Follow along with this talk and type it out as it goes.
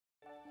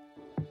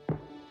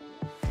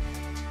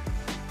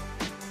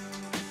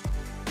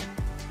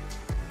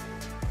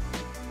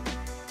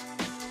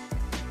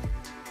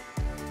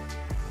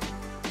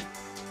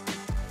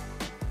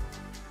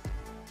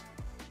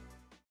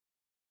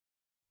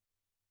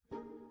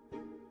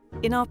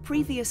In our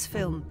previous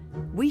film,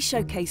 we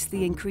showcased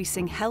the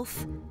increasing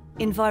health,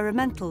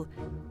 environmental,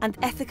 and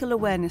ethical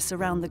awareness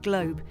around the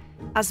globe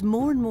as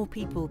more and more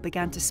people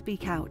began to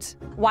speak out.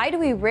 Why do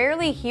we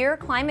rarely hear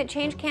climate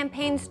change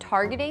campaigns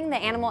targeting the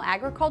animal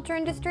agriculture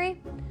industry?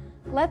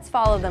 Let's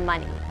follow the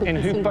money. And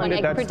who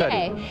funded that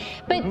study?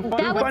 But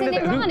that wasn't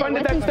Iran. It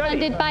wasn't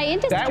funded by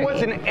industry. That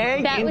was an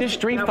egg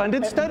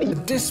industry-funded study. The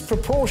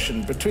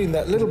disproportion between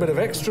that little bit of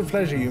extra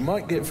pleasure you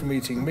might get from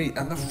eating meat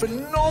and the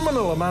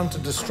phenomenal amount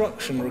of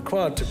destruction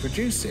required to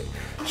produce it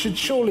should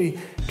surely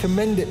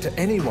commend it to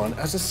anyone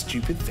as a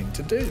stupid thing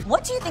to do.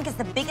 What do you think is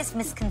the biggest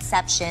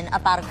misconception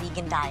about a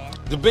vegan diet?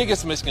 The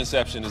biggest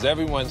misconception is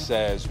everyone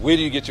says, where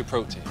do you get your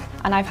protein?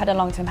 And I've had a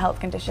long-term health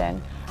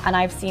condition, and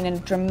I've seen a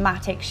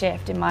dramatic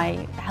shift in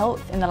my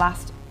health in the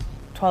last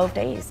 12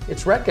 days.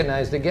 It's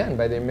recognized again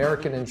by the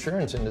American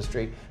insurance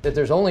industry that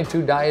there's only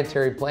 2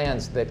 dietary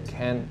plans that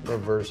can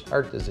reverse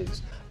heart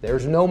disease.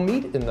 There's no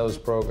meat in those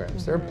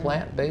programs. They're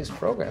plant-based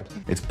programs.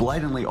 It's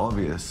blatantly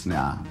obvious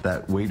now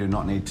that we do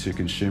not need to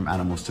consume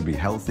animals to be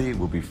healthy.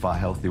 We'll be far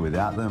healthier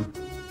without them.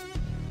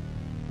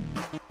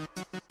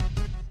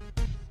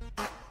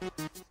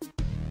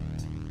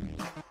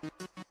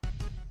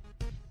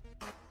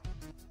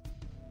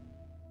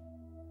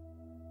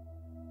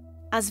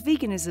 As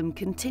veganism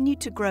continued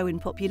to grow in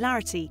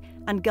popularity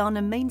and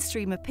garner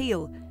mainstream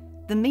appeal,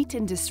 the meat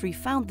industry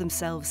found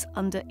themselves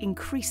under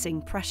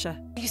increasing pressure.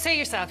 You say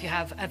yourself you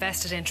have a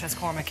vested interest,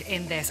 Cormac,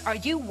 in this. Are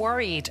you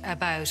worried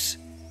about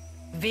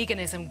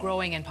veganism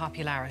growing in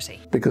popularity?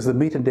 Because the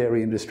meat and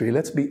dairy industry,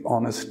 let's be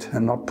honest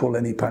and not pull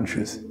any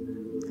punches,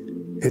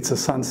 it's a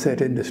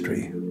sunset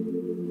industry.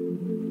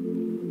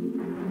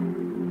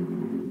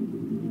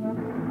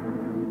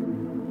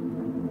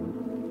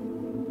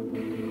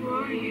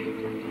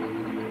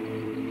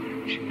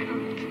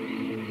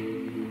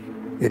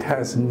 It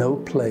has no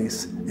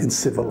place in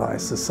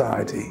civilized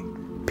society,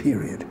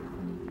 period.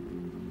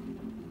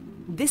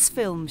 This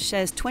film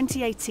shares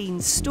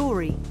 2018's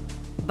story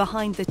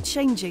behind the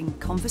changing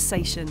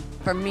conversation.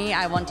 For me,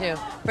 I want to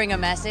bring a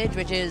message,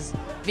 which is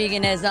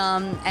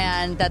veganism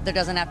and that there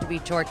doesn't have to be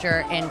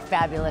torture in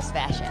fabulous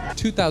fashion.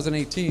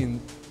 2018,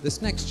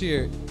 this next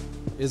year,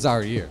 is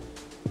our year.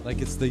 Like,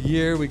 it's the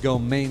year we go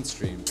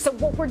mainstream. So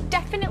what we're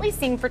definitely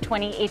seeing for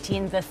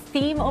 2018, the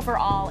theme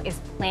overall is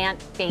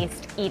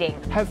plant-based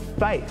eating. Have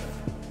faith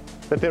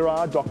that there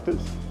are doctors,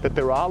 that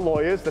there are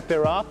lawyers, that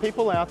there are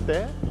people out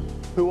there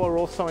who are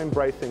also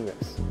embracing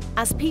this.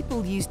 As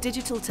people use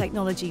digital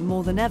technology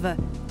more than ever,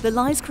 the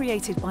lies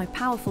created by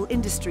powerful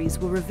industries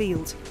were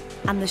revealed,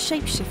 and the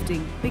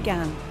shape-shifting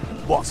began.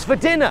 What's for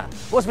dinner?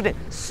 What's for dinner?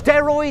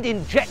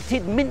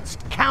 Steroid-injected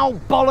minced cow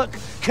bollock,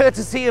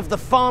 courtesy of the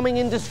farming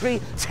industry,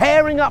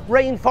 tearing up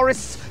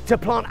rainforests to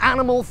plant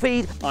animal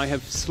feed. I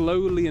have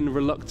slowly and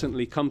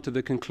reluctantly come to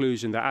the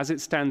conclusion that as it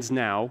stands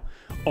now,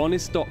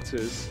 honest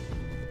doctors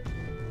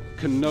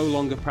can no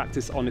longer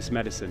practice honest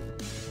medicine.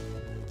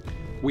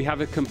 We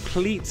have a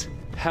complete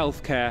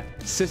healthcare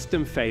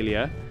system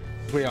failure.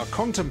 We are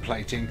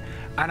contemplating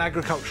an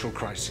agricultural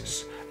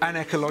crisis, an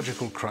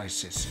ecological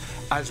crisis,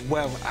 as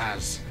well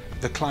as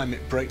the climate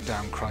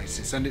breakdown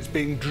crisis, and it's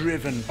being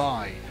driven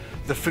by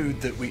the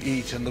food that we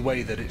eat and the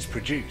way that it's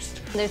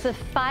produced. There's a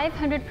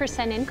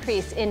 500%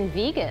 increase in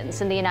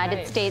vegans in the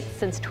United States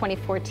since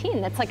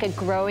 2014. That's like a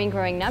growing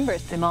number.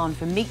 Demand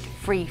for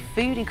meat-free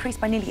food increased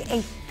by nearly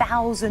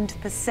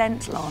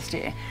 1,000% last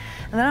year.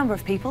 And the number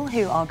of people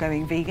who are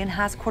going vegan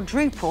has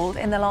quadrupled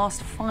in the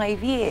last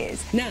 5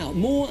 years. Now,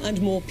 more and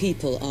more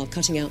people are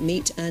cutting out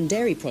meat and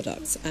dairy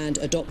products and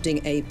adopting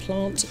a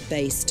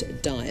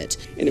plant-based diet.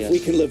 And if we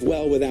can live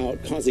well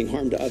without causing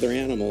harm to other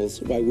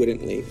animals, why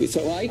wouldn't we?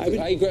 So I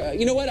agree.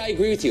 You know what? I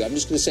agree with you. I'm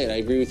just going to say it. I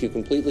agree with you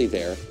completely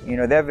there. You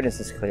know, the evidence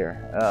is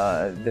clear.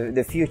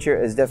 The future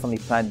is definitely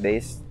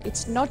plant-based.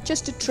 It's not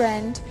just a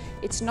trend.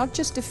 It's not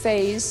just a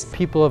phase.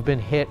 People have been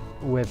hit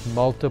with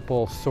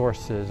multiple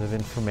sources of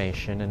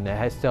information, and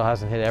it still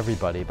hasn't hit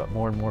everybody, but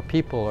more and more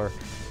people are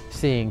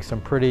seeing some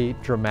pretty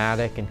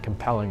dramatic and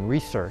compelling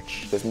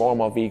research. There's more and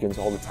more vegans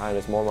all the time.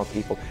 There's more and more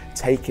people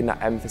taking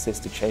that emphasis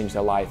to change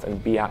their life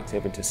and be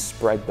active and to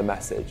spread the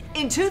message.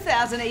 In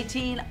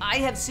 2018, I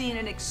have seen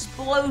an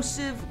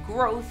explosive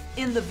growth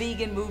in the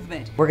vegan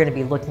movement. We're going to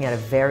be looking at a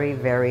very,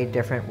 very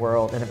different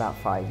world in about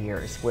 5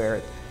 years,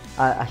 where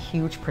a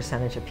huge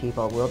percentage of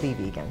people will be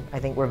vegan. I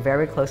think we're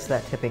very close to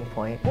that tipping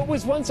point. What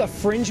was once a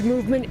fringe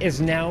movement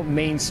is now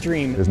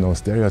mainstream. There's no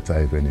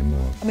stereotype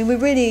anymore. I mean, we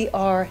really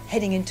are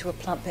heading into a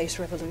plant-based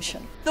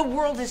revolution. The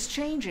world is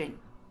changing.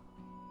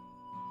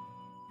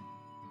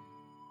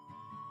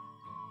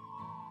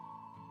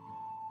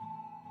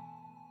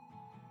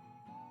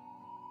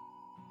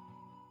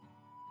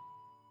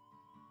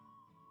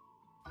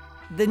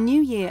 The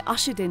new year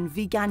ushered in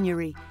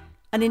Veganuary,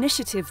 an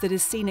initiative that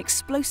has seen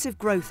explosive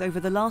growth over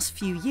the last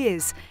few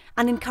years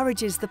and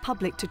encourages the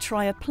public to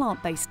try a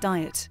plant-based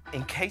diet.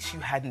 In case you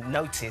hadn't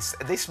noticed,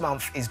 this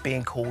month is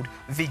being called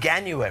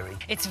Veganuary.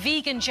 It's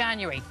Vegan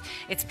January.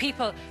 It's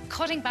people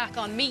cutting back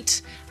on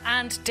meat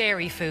and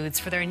dairy foods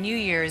for their New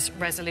Year's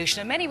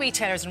resolution. And many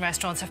retailers and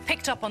restaurants have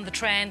picked up on the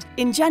trend.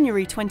 In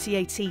January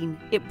 2018,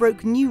 it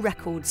broke new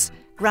records,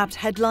 grabbed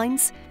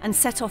headlines, and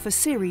set off a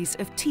series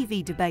of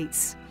TV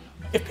debates.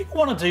 If people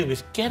want to do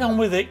this, get on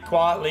with it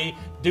quietly,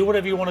 do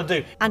whatever you want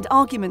to do. And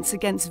arguments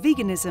against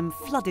veganism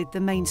flooded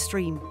the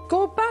mainstream.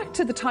 Go back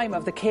to the time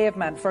of the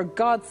caveman, for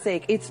God's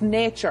sake, it's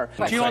nature.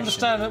 Do you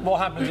understand what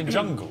happens in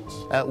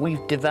jungles?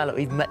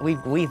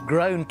 We've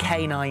grown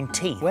canine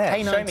teeth. Where?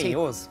 Canine Show me teeth.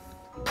 yours.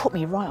 Put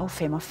me right off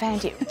him. I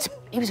found it.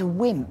 He was a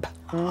wimp.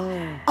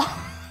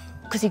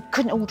 Because he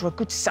couldn't order a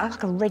good steak,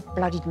 like a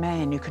red-blooded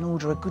man who can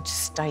order a good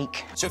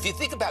steak. So if you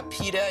think about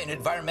PETA and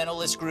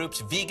environmentalist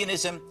groups,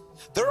 veganism,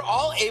 they're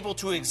all able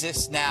to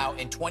exist now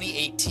in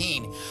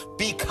 2018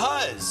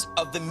 because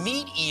of the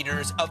meat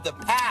eaters of the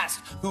past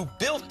who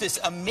built this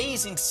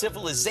amazing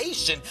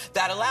civilization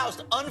that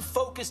allows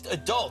unfocused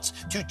adults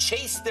to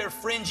chase their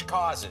fringe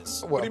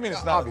causes. What do you mean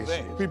it's not a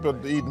thing? People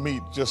eat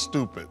meat just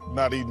stupid.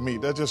 Not eat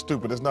meat. That's just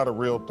stupid. It's not a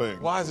real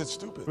thing. Why is it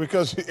stupid?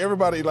 Because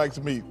everybody likes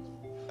meat.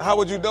 How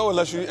would you know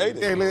unless you ate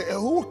it?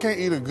 Who can't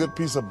eat a good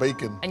piece of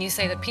bacon? And you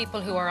say that people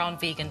who are on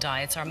vegan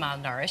diets are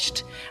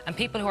malnourished, and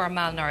people who are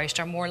malnourished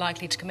are more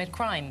likely to commit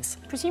crimes.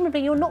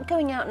 Presumably you're not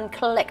going out and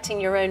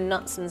collecting your own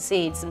nuts and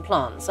seeds and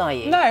plants, are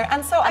you? No,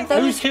 and so I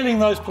think... Who's killing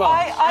those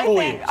plants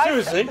for you?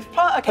 Seriously,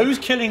 who's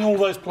killing all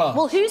those plants?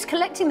 Well, who's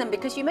collecting them?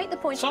 Because you make the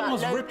point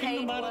Someone's about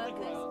ripping them out of the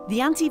ground. The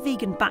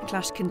anti-vegan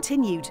backlash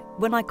continued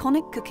when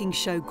iconic cooking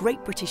show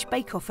Great British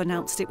Bake Off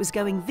announced it was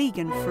going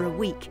vegan for a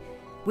week,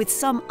 with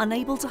some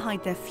unable to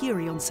hide their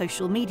fury on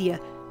social media,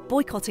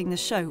 boycotting the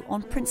show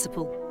on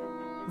principle.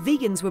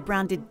 Vegans were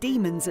branded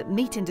demons at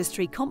meat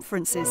industry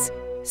conferences,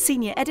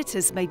 senior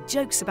editors made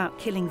jokes about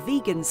killing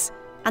vegans,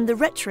 and the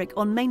rhetoric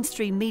on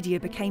mainstream media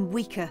became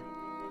weaker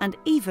and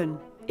even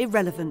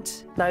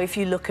irrelevant. Now, if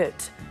you look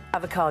at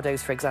avocados,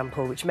 for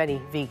example, which many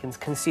vegans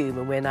consume,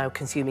 and we're now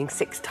consuming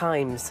 6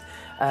 times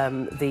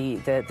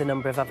the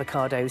number of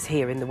avocados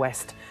here in the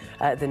West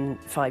than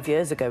 5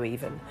 years ago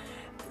even.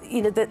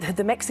 You know,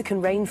 the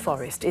Mexican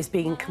rainforest is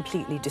being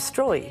completely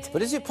destroyed.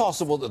 But is it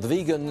possible that the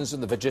vegans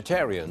and the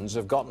vegetarians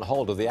have gotten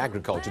hold of the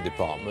agriculture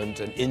department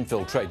and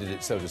infiltrated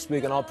it, so to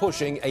speak, and are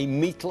pushing a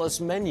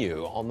meatless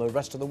menu on the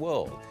rest of the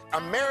world?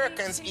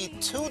 Americans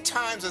eat 2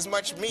 times as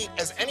much meat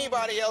as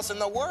anybody else in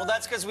the world. Well,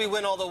 that's because we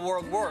win all the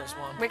world wars,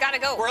 Juan. We gotta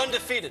go. We're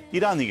undefeated. You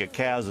don't think a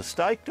cow's a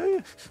steak, do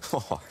you?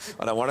 Oh,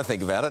 I don't want to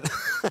think about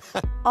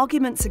it.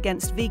 Arguments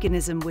against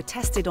veganism were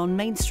tested on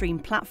mainstream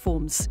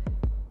platforms,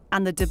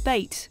 and the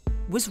debate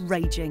was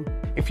raging.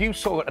 If you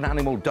saw an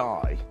animal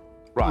die,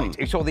 right, if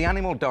you saw the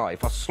animal die,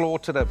 if I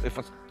slaughtered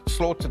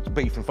the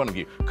beef in front of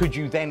you, could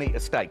you then eat a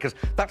steak? Because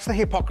that's the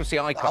hypocrisy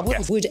I can't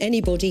get. Would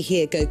anybody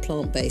here go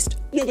plant-based?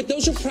 No, but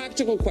those are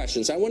practical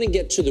questions. I want to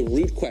get to the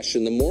root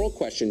question, the moral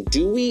question.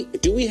 Do we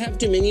have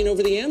dominion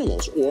over the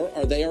animals, or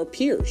are they our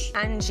peers?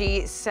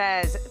 Angie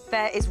says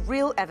there is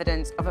real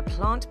evidence of a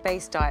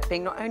plant-based diet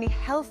being not only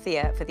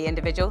healthier for the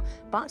individual,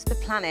 but the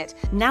planet.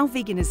 Now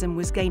veganism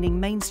was gaining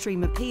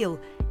mainstream appeal,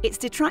 its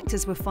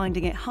detractors were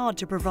finding it hard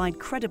to provide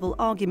credible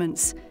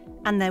arguments,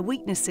 and their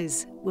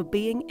weaknesses were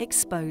being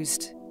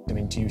exposed. I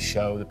mean, do you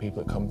show the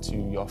people that come to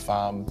your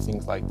farm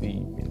things like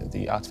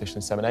the artificial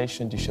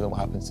insemination? Do you show them what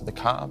happens to the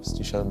calves? Do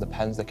you show them the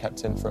pens they're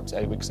kept in for up to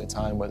 8 weeks at a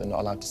time where they're not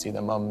allowed to see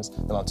their mums,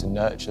 they're allowed to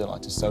nurture, they're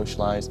allowed to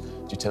socialise?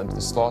 Do you take them to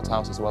the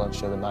slaughterhouse as well and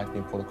show the knife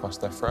being pulled across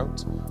their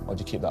throat? Or do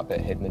you keep that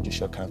bit hidden and just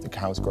show kind of the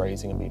cows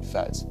grazing and being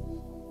fed?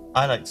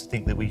 I like to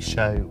think that we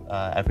show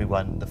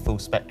everyone the full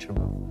spectrum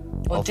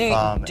of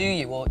farming. Do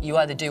you, or you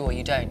either do or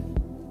you don't?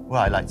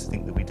 Well, I like to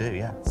think that we do,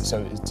 yeah.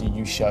 So do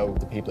you show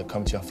the people that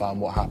come to your farm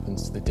what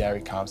happens to the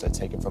dairy calves that are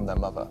taken from their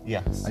mother?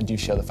 Yes. And do you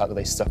show the fact that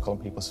they suckle on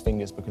people's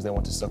fingers because they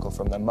want to suckle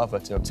from their mother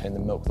to obtain the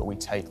milk that we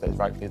take that is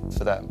rightfully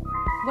for them?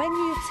 When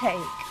you take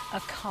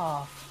a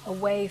calf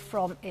away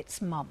from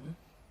its mum,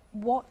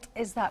 what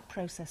is that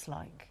process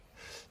like?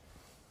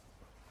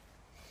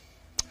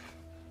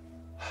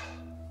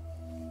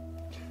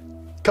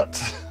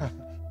 Cut.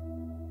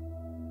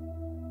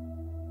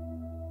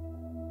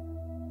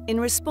 In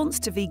response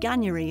to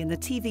Veganuary and the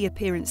TV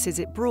appearances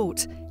it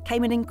brought,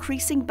 came an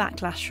increasing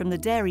backlash from the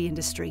dairy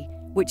industry,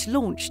 which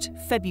launched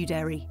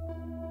Febudairy.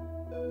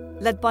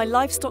 Led by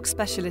livestock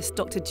specialist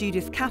Dr.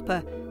 Judith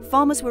Kappa,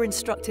 farmers were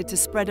instructed to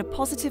spread a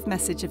positive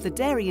message of the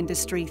dairy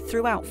industry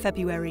throughout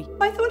February.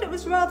 I thought it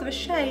was rather a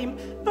shame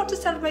not to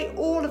celebrate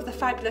all of the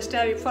fabulous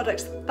dairy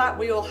products that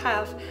we all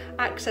have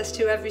access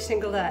to every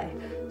single day.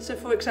 So,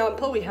 for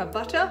example, we have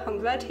butter on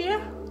bread here.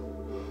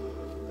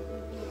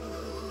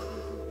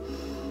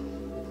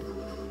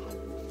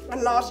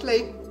 And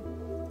lastly,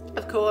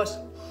 of course,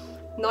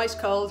 nice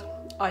cold,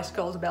 ice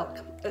cold milk,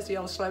 as the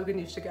old slogan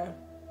used to go.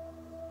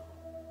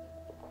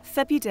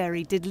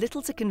 Febudairy did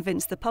little to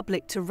convince the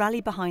public to rally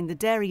behind the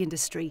dairy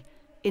industry.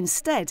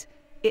 Instead,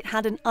 it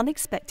had an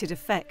unexpected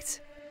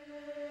effect.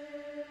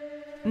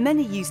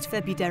 Many used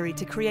Febudairy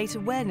to create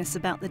awareness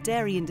about the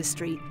dairy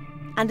industry,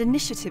 and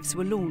initiatives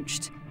were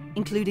launched,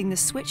 including the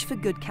Switch for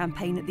Good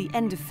campaign at the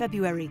end of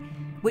February,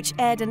 which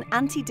aired an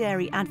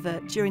anti-dairy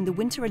advert during the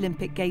Winter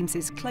Olympic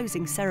Games'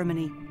 closing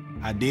ceremony.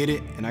 I did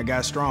it and I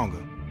got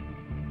stronger.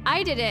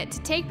 I did it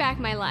to take back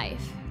my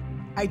life.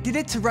 I did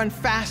it to run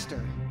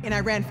faster, and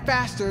I ran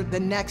faster the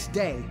next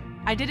day.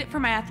 I did it for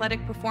my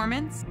athletic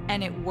performance,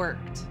 and it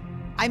worked.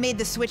 I made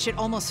the switch at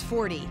almost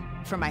 40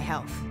 for my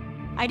health.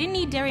 I didn't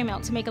need dairy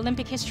milk to make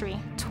Olympic history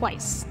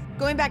twice.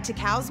 Going back to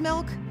cow's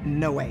milk?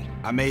 No way.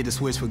 I made the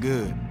switch for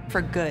good.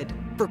 For good.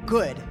 For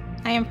good.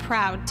 I am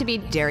proud to be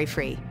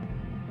dairy-free.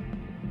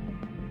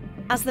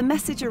 As the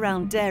message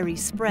around dairy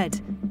spread,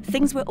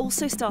 things were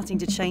also starting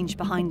to change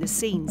behind the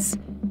scenes.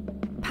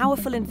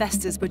 Powerful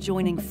investors were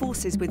joining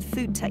forces with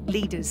food tech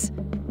leaders,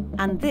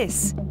 and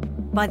this,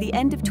 by the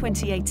end of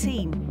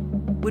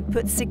 2018, would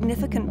put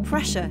significant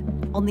pressure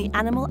on the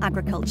animal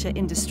agriculture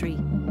industry.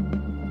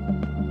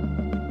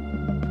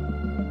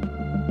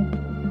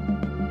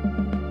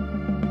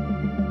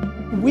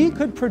 We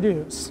could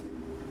produce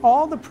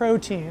all the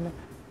protein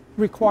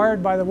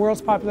required by the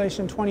world's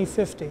population in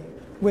 2050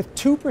 with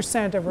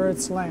 2% of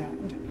Earth's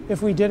land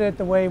if we did it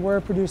the way we're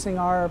producing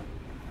our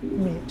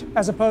meat,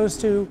 as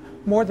opposed to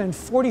more than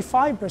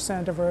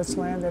 45% of Earth's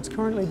land that's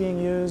currently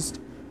being used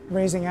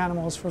raising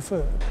animals for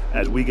food.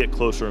 As we get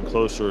closer and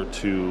closer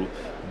to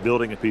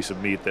building a piece of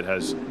meat that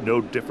has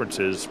no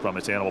differences from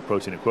its animal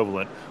protein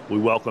equivalent, we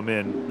welcome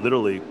in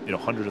literally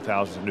hundreds of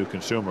thousands of new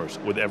consumers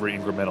with every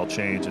incremental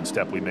change and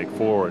step we make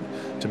forward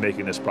to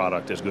making this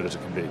product as good as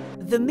it can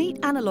be. The meat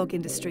analogue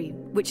industry,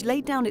 which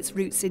laid down its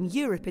roots in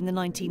Europe in the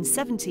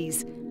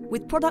 1970s,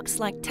 with products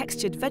like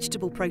textured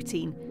vegetable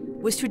protein,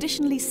 was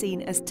traditionally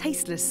seen as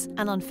tasteless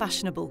and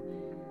unfashionable.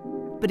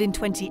 But in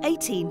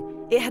 2018,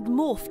 it had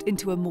morphed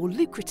into a more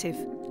lucrative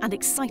and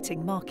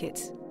exciting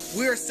market.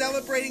 We are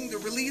celebrating the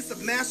release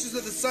of Masters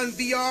of the Sun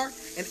VR,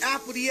 and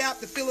Apple the App,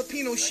 the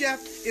Filipino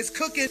chef, is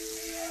cooking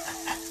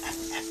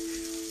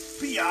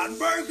Beyond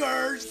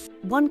Burgers.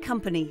 One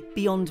company,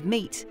 Beyond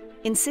Meat,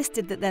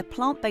 insisted that their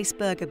plant-based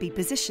burger be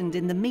positioned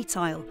in the meat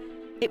aisle.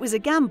 It was a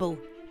gamble,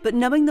 but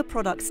knowing the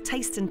product's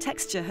taste and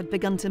texture had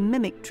begun to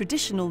mimic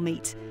traditional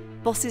meat,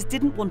 bosses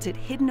didn't want it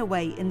hidden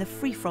away in the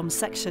free-from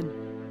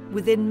section.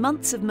 Within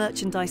months of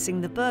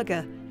merchandising the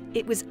burger,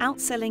 it was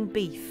outselling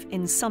beef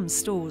in some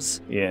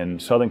stores. In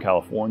Southern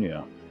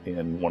California,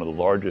 in one of the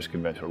largest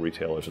conventional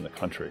retailers in the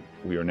country,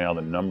 we are now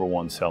the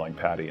 #1 selling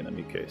patty in the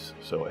meat case.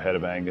 So ahead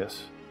of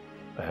Angus,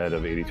 ahead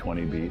of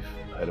 80/20 beef,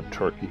 ahead of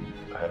turkey,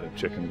 ahead of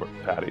chicken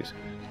patties.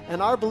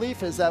 And our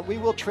belief is that we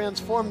will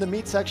transform the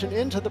meat section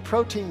into the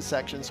protein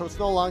section. So it's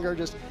no longer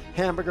just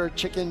hamburger,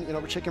 chicken,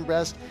 chicken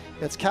breast.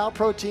 It's cow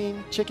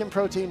protein, chicken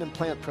protein, and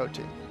plant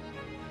protein.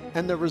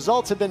 And the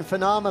results have been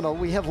phenomenal.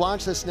 We have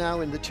launched this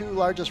now in the 2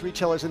 largest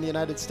retailers in the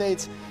United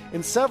States.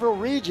 In several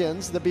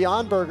regions, the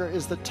Beyond Burger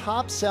is the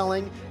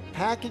top-selling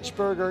packaged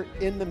burger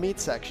in the meat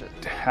section.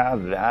 To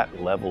have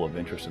that level of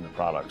interest in the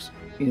products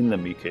in the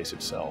meat case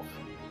itself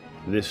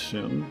this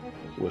soon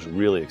was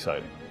really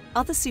exciting.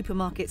 Other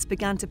supermarkets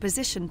began to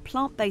position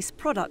plant-based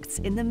products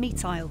in the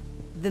meat aisle.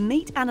 The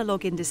meat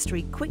analogue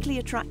industry quickly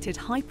attracted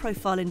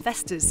high-profile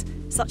investors,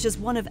 such as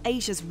one of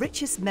Asia's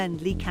richest men,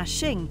 Li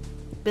Ka-shing,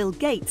 Bill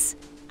Gates,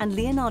 and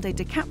Leonardo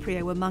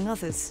DiCaprio, among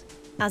others,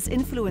 as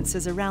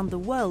influencers around the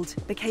world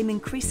became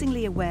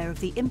increasingly aware of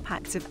the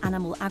impact of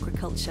animal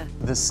agriculture.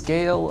 The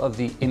scale of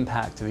the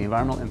impact, of the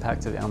environmental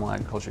impact of animal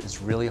agriculture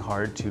is really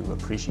hard to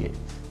appreciate.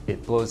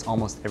 It blows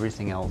almost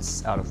everything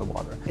else out of the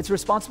water. It's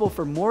responsible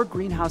for more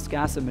greenhouse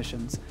gas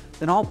emissions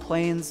than all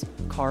planes,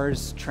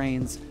 cars,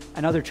 trains,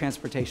 and other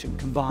transportation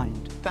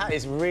combined. That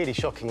is really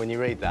shocking when you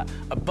read that.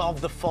 Above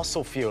the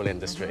fossil fuel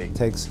industry. It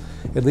takes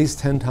at least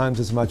 10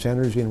 times as much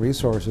energy and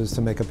resources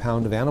to make a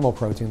pound of animal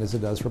protein as it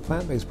does for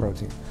plant-based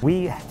protein.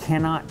 We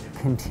cannot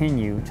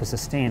continue to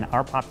sustain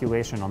our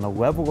population on the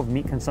level of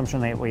meat consumption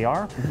that we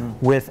are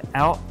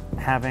without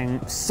having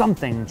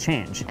something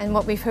change. And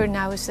what we've heard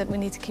now is that we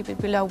need to keep it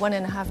below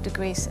 1.5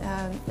 degrees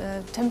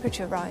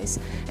temperature rise.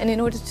 And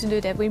in order to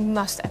do that, we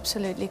must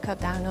absolutely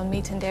cut down on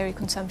meat and dairy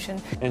consumption.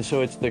 And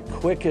so it's the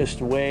quickest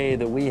way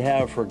that we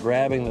have for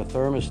grabbing the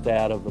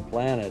thermostat of the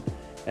planet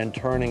and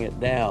turning it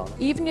down.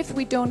 Even if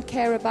we don't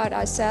care about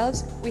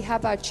ourselves, we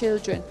have our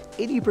children.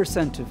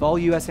 80% of all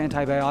U.S.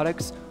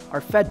 antibiotics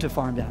are fed to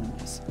farmed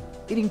animals,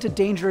 leading to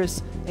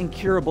dangerous,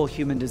 incurable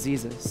human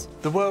diseases.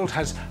 The world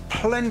has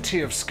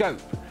plenty of scope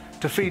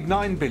to feed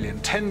 9 billion,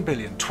 10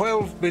 billion,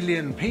 12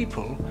 billion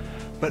people,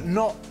 but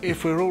not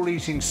if we're all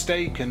eating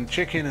steak and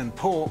chicken and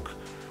pork.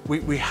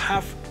 We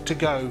have to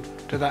go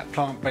to that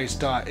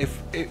plant-based diet.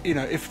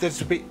 If there's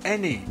to be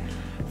any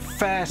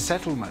fair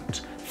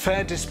settlement,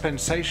 fair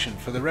dispensation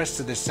for the rest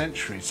of this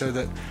century, so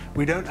that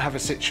we don't have a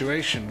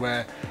situation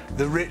where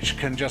the rich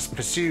can just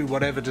pursue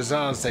whatever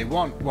desires they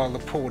want while the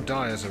poor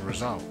die as a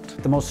result.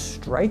 The most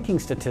striking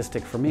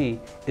statistic for me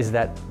is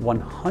that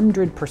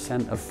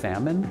 100% of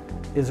famine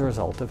is a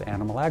result of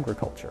animal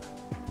agriculture.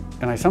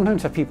 And I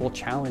sometimes have people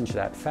challenge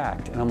that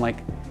fact, and I'm like,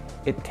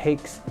 It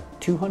takes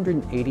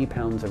 280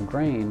 pounds of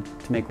grain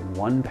to make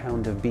 1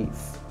 pound of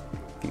beef.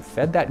 If you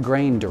fed that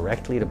grain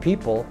directly to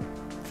people,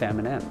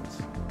 famine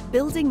ends.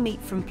 Building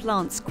meat from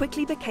plants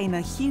quickly became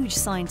a huge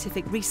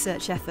scientific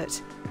research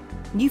effort.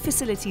 New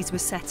facilities were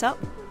set up,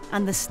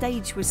 and the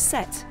stage was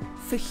set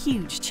for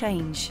huge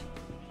change.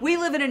 We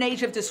live in an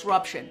age of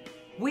disruption.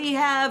 We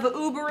have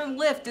Uber and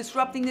Lyft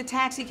disrupting the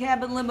taxi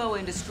cab and limo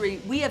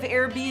industry. We have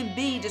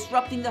Airbnb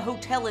disrupting the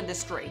hotel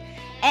industry.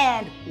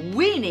 And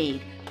we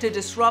need to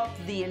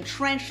disrupt the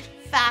entrenched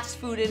fast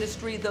food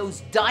industry,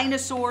 those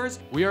dinosaurs.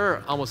 We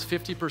are almost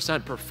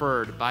 50%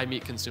 preferred by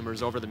meat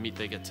consumers over the meat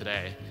they get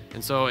today.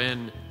 And so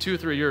in 2 or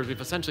 3 years,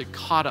 we've essentially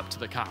caught up to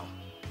the cow.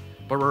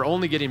 But we're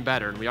only getting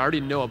better, and we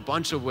already know a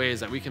bunch of ways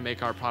that we can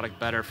make our product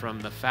better,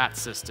 from the fat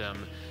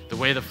system, the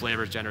way the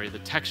flavors generate, the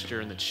texture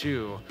and the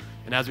chew.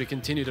 And as we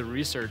continue to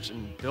research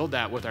and build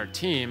that with our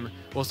team,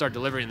 we'll start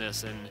delivering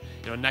this.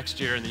 And next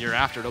year and the year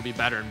after, it'll be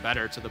better and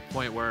better, to the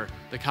point where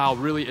the cow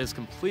really is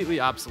completely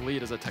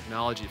obsolete as a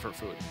technology for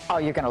food. Oh,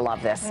 you're gonna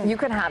love this. You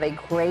can have a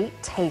great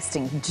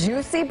tasting,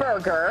 juicy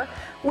burger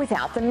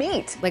without the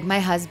meat. Like, my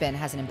husband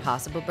has an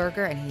Impossible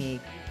Burger, and he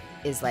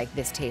is like,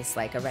 this tastes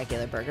like a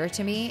regular burger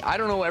to me. I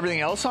don't know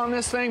everything else on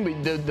this thing,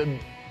 but the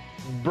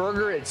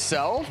burger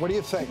itself. What do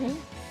you think?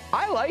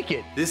 I like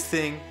it. This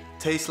thing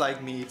tastes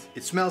like meat.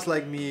 It smells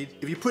like meat.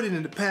 If you put it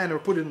in the pan or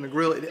put it in the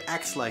grill, it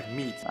acts like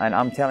meat. And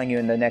I'm telling you,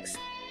 in the next,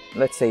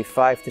 let's say,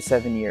 5 to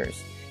 7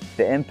 years,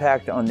 the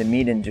impact on the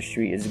meat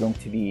industry is going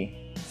to be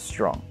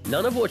strong.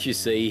 None of what you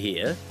see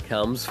here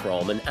comes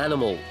from an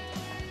animal,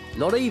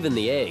 not even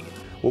the egg.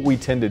 What we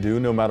tend to do,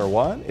 no matter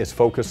what, is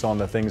focus on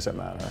the things that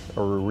matter.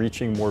 Are we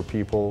reaching more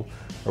people?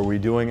 Are we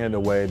doing it in a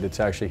way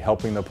that's actually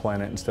helping the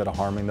planet instead of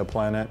harming the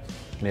planet?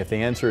 And if the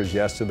answer is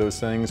yes to those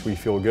things, we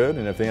feel good.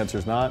 And if the answer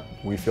is not,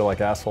 we feel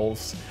like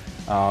assholes.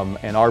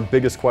 And our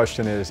biggest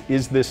question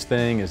is this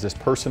thing, is this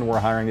person we're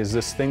hiring, is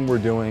this thing we're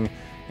doing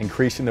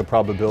increasing the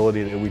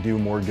probability that we do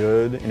more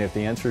good? And if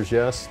the answer is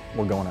yes,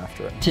 we're going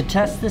after it. To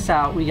test this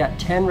out, we got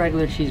 10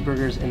 regular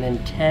cheeseburgers and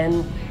then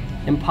 10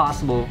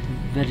 Impossible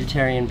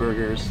vegetarian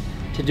burgers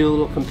to do a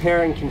little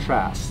compare and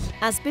contrast.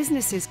 As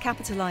businesses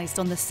capitalised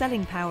on the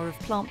selling power of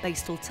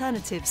plant-based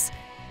alternatives,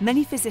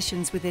 many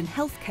physicians within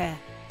healthcare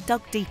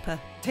dug deeper.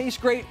 Tastes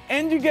great,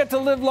 and you get to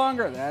live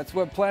longer. That's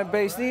what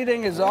plant-based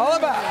eating is all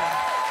about.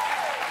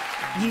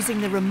 Using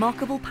the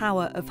remarkable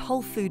power of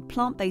whole food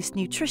plant-based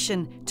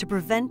nutrition to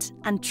prevent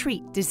and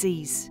treat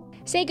disease.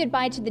 Say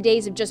goodbye to the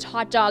days of just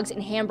hot dogs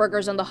and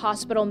hamburgers on the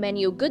hospital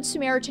menu. Good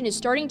Samaritan is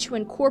starting to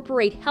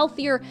incorporate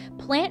healthier,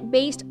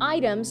 plant-based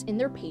items in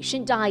their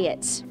patient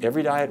diets.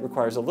 Every diet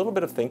requires a little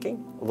bit of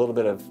thinking, a little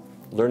bit of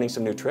learning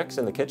some new tricks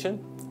in the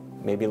kitchen,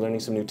 maybe learning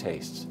some new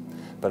tastes.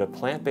 But a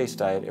plant-based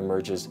diet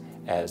emerges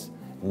as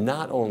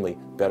not only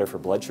better for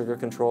blood sugar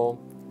control,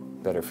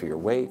 better for your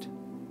weight,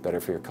 better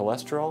for your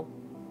cholesterol,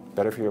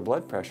 better for your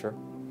blood pressure,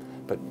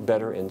 but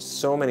better in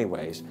so many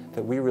ways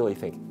that we really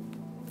think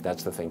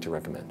that's the thing to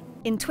recommend.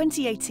 In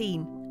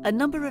 2018, a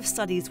number of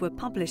studies were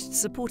published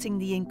supporting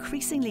the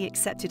increasingly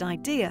accepted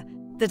idea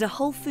that a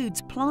whole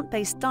foods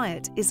plant-based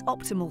diet is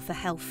optimal for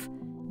health.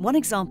 One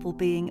example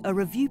being a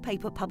review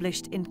paper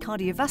published in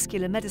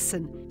Cardiovascular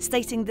Medicine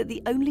stating that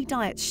the only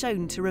diet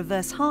shown to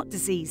reverse heart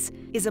disease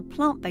is a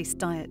plant-based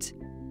diet,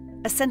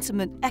 a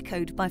sentiment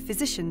echoed by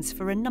physicians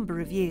for a number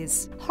of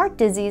years. Heart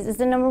disease is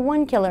the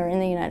 #1 killer in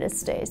the United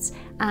States,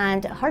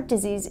 and heart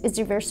disease is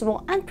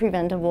reversible and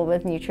preventable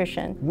with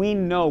nutrition. We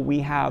know we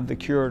have the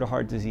cure to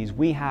heart disease.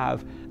 We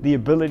have the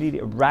ability to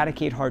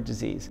eradicate heart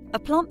disease. A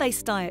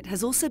plant-based diet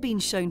has also been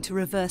shown to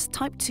reverse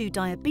type 2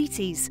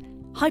 diabetes,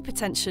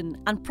 hypertension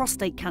and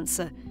prostate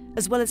cancer,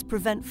 as well as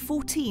prevent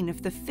 14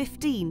 of the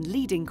 15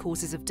 leading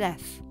causes of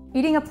death.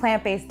 Eating a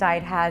plant-based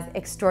diet has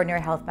extraordinary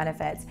health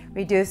benefits.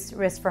 Reduced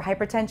risk for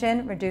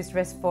hypertension, reduced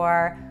risk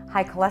for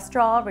high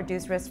cholesterol,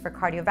 reduced risk for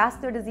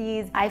cardiovascular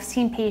disease. I've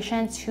seen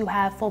patients who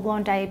have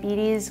full-blown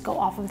diabetes go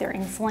off of their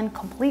insulin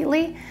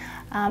completely.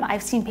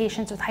 I've seen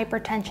patients with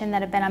hypertension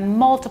that have been on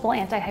multiple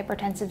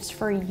antihypertensives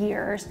for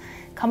years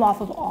come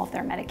off of all of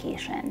their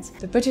medications.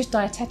 The British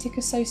Dietetic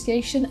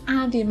Association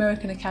and the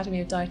American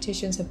Academy of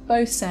Dietitians have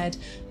both said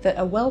that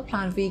a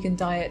well-planned vegan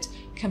diet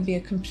can be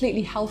a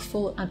completely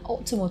healthful and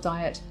optimal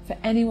diet for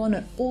anyone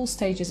at all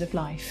stages of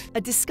life.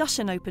 A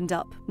discussion opened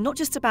up, not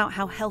just about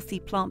how healthy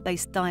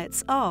plant-based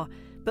diets are,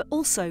 but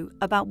also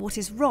about what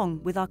is wrong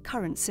with our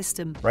current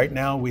system. Right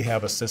now we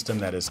have a system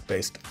that is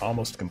based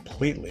almost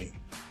completely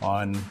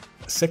on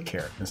sick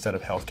care instead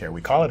of health care.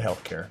 We call it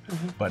health care,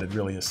 but it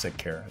really is sick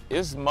care.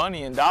 It's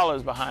money and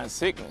dollars behind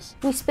sickness.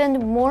 We spend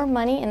more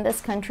money in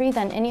this country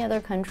than any other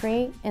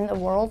country in the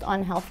world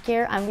on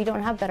healthcare, and we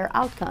don't have better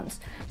outcomes.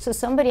 So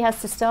somebody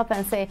has to stop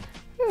and say,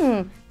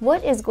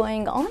 what is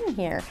going on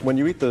here? When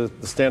you eat the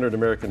standard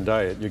American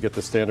diet, you get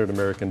the standard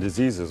American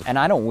diseases. And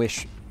I don't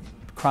wish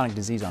chronic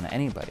disease on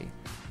anybody,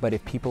 But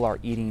if people are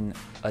eating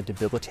a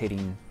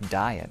debilitating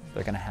diet,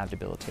 they're going to have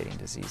debilitating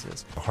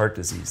diseases. The heart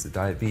disease, the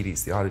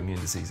diabetes, the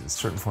autoimmune diseases,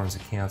 certain forms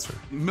of cancer.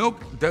 Milk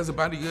does a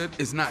body good.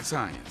 It's not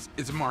science.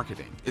 It's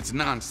marketing. It's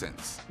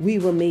nonsense. We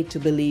were made to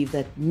believe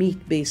that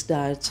meat-based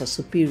diets are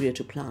superior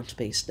to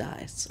plant-based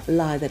diets, a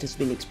lie that has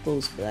been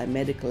exposed by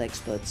medical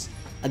experts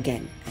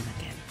again and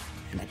again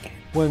and again.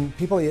 When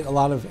people eat a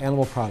lot of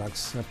animal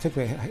products,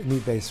 particularly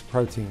meat-based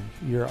protein,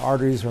 your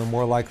arteries are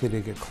more likely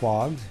to get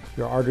clogged,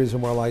 your arteries are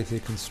more likely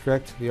to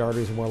constrict, the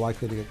arteries are more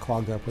likely to get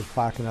clogged up with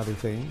plaque and other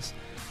things.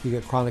 You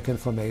get chronic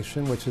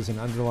inflammation, which is an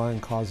underlying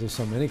cause of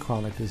so many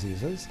chronic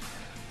diseases.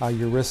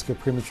 Your risk of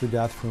premature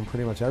death from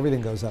pretty much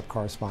everything goes up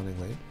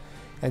correspondingly.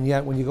 And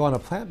yet, when you go on a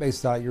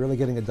plant-based diet, you're really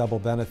getting a double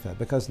benefit,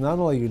 because not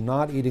only are you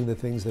not eating the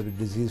things that are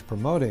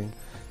disease-promoting,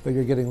 but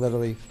you're getting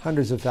literally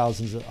hundreds of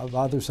thousands of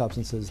other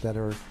substances that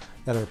are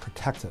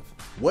protective.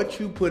 What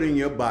you put in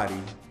your body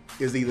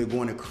is either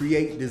going to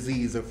create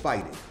disease or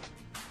fight it.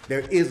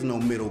 There is no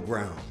middle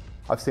ground.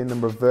 I've seen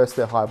them reverse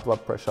their high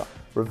blood pressure,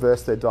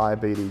 reverse their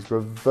diabetes,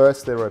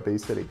 reverse their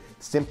obesity,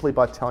 simply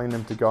by telling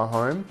them to go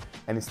home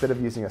and instead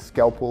of using a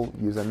scalpel,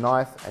 use a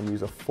knife and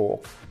use a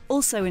fork.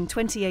 Also in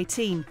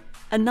 2018,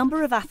 a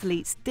number of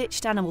athletes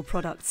ditched animal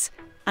products,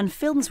 and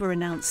films were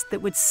announced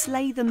that would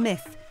slay the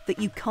myth that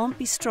you can't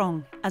be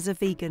strong as a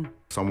vegan.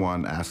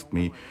 Someone asked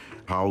me,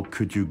 how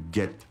could you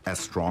get as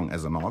strong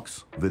as an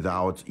ox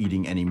without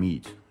eating any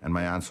meat? And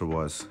my answer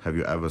was, have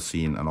you ever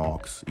seen an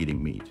ox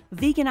eating meat?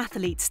 Vegan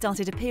athletes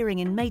started appearing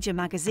in major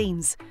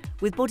magazines,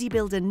 with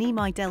bodybuilder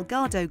Nimai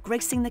Delgado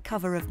gracing the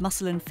cover of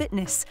Muscle and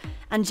Fitness,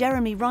 and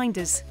Jeremy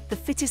Reinders, the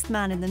fittest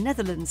man in the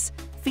Netherlands,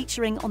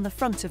 featuring on the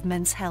front of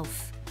Men's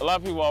Health. A lot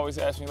of people always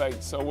ask me, like,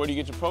 so where do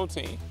you get your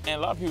protein? And a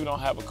lot of people don't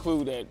have a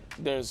clue that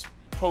there's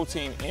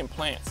protein in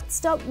plants.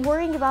 Stop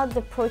worrying about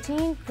the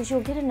protein, because you'll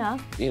get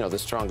enough. You know, the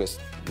strongest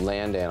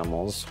land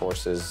animals,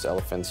 horses,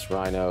 elephants,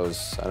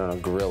 rhinos,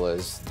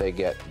 gorillas, they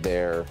get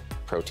their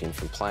protein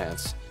from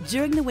plants.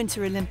 During the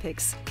Winter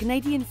Olympics,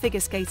 Canadian figure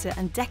skater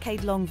and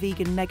decade-long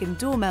vegan Megan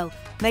Dormel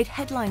made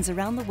headlines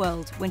around the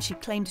world when she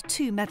claimed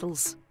 2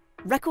 medals.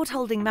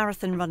 Record-holding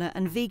marathon runner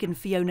and vegan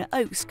Fiona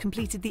Oakes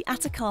completed the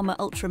Atacama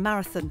Ultra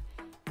Marathon.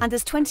 And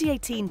as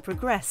 2018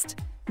 progressed,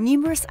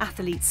 numerous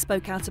athletes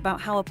spoke out about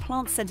how a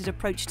plant-centered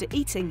approach to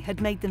eating had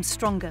made them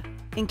stronger,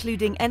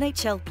 including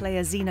NHL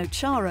player Zeno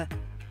Chara,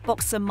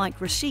 boxer Mike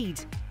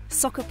Rashid,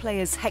 soccer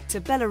players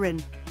Hector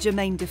Bellerin,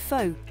 Jermaine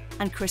Defoe,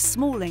 and Chris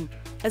Smalling,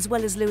 as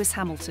well as Lewis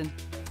Hamilton.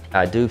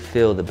 I do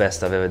feel the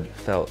best I've ever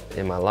felt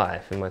in my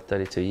life, in my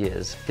 32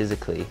 years,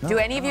 physically. Do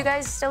any of you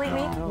guys still eat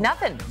meat?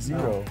 Nothing?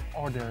 Zero.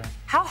 Or dairy.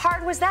 How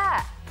hard was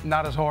that?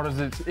 Not as hard as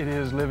it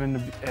is living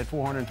at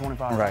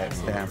 425. Right,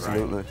 yeah,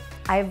 absolutely.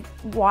 I've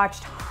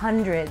watched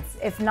hundreds,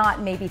 if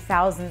not maybe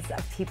thousands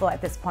of people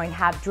at this point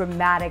have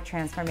dramatic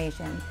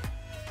transformations.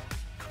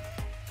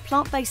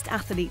 Plant-based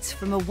athletes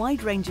from a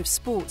wide range of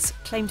sports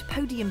claimed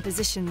podium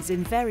positions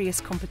in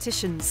various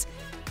competitions,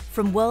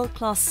 from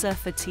world-class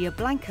surfer Tia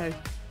Blanco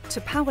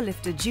to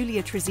powerlifter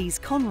Julia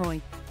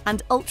Trezise-Conroy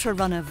and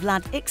ultra-runner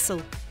Vlad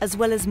Ixel, as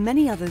well as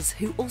many others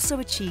who also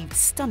achieved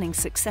stunning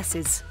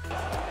successes.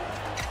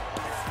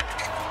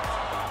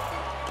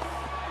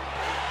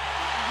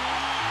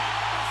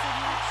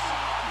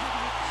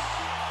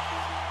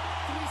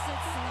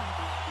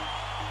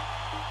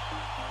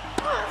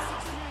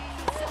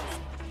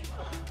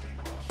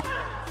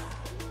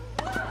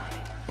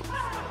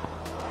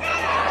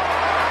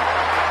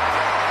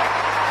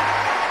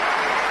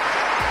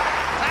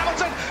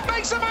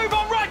 Makes a move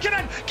on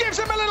Raikkonen, gives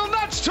him a little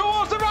nudge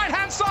towards the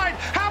right-hand side.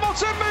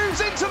 Hamilton moves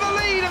into the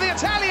lead of the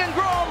Italian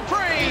Grand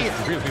Prix.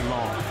 It's really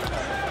long.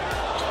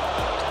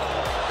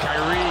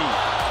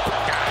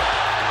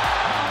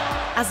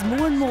 As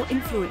more and more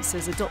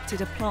influencers adopted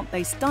a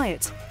plant-based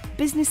diet,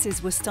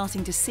 businesses were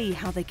starting to see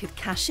how they could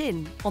cash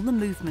in on the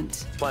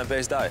movement.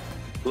 Plant-based diet.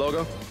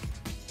 Logo?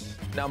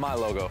 Now my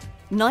logo.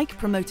 Nike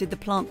promoted the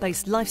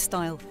plant-based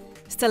lifestyle.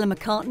 Stella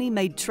McCartney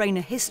made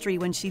trainer history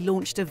when she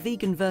launched a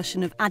vegan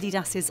version of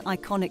Adidas's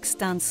iconic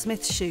Stan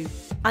Smith shoe.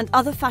 And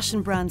other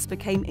fashion brands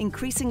became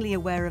increasingly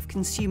aware of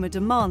consumer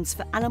demands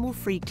for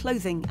animal-free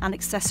clothing and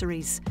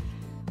accessories.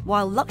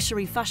 While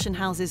luxury fashion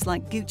houses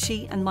like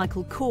Gucci and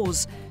Michael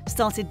Kors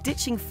started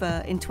ditching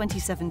fur in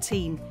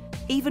 2017,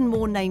 even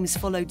more names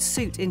followed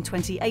suit in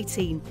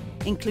 2018,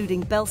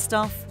 including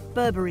Belstaff,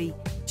 Burberry,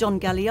 John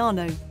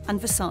Galliano and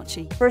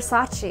Versace.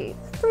 Versace,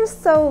 for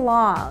so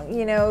long,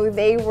 you know,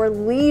 they were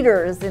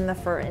leaders in the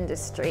fur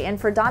industry. And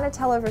for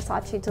Donatella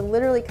Versace to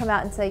literally come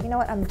out and say, you know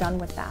what, I'm done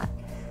with that.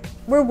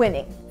 We're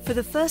winning. For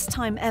the first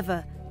time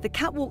ever, the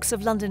catwalks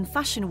of London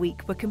Fashion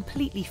Week were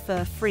completely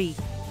fur-free,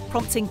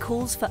 prompting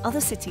calls for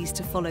other cities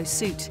to follow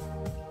suit.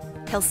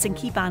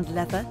 Helsinki banned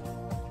leather,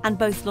 and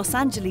both Los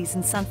Angeles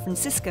and San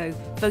Francisco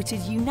voted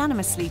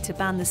unanimously to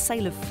ban the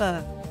sale of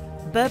fur.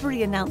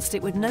 Burberry announced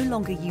it would no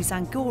longer use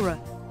Angora,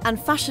 and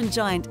fashion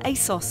giant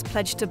ASOS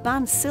pledged to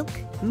ban silk,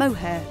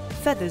 mohair,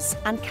 feathers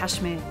and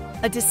cashmere,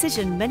 a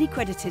decision many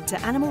credited to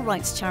animal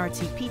rights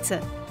charity PETA,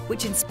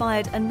 which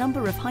inspired a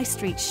number of high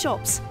street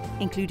shops,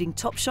 including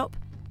Topshop,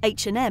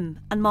 H&M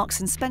and Marks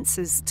 &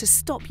 Spencer's to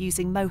stop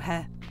using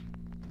mohair.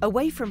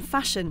 Away from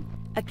fashion,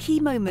 a key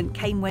moment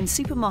came when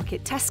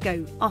supermarket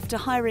Tesco, after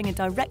hiring a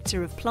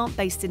director of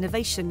plant-based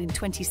innovation in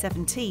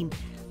 2017,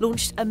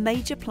 launched a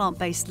major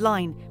plant-based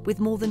line with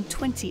more than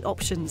 20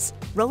 options,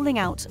 rolling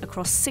out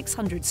across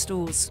 600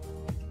 stores.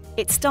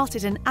 It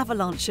started an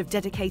avalanche of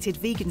dedicated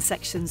vegan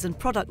sections and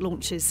product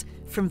launches,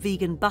 from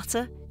vegan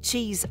butter,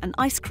 cheese and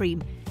ice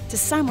cream to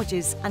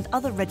sandwiches and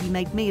other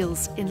ready-made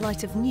meals in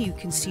light of new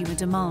consumer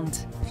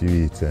demand. If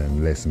you eat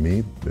less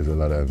meat, there's a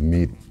lot of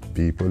meat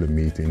people, the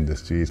meat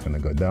industry is going to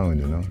go down,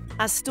 you know.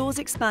 As stores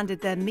expanded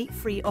their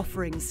meat-free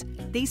offerings,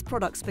 these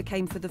products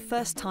became for the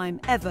first time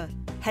ever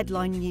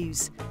headline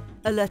news,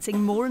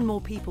 alerting more and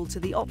more people to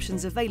the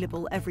options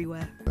available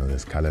everywhere.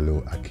 There's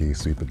callaloo, Aqui,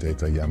 sweet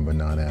potato, yam,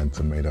 banana and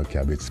tomato,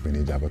 cabbage,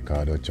 spinach,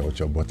 avocado,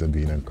 chow-chow, butter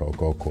bean and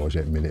cocoa,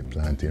 courgette, millet,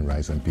 plantain,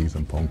 rice and peas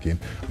and pumpkin,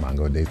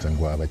 mango, dates and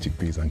guava,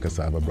 chickpeas and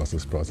cassava,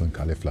 Brussels sprouts and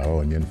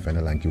cauliflower, onion,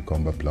 fennel and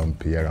cucumber, plum,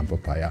 pear and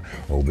papaya,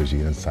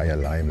 aubergine and saya,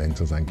 lime,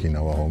 lentils and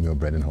quinoa, wholemeal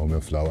bread and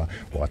wholemeal flour,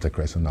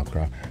 watercress and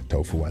okra,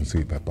 tofu and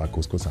sweet pepper,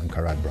 couscous and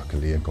carrot,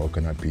 broccoli and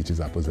coconut, peaches,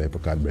 apples,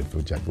 apricot,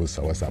 breadfruit, jackfruit,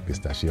 soursop,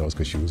 pistachios,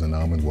 cashews and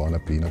almond,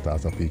 walnut, peanut,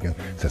 also pecan,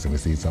 sesame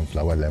seeds,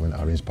 sunflower, lemon,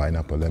 orange,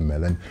 pineapple and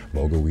melon,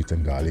 bogo, wheat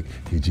and garlic,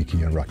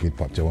 hijiki and rocket,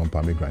 popchow and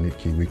pomegranate,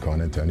 kiwi,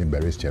 corn and turnip,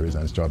 berries, cherries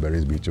and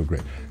strawberries, beetroot,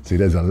 grape. See,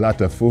 there's a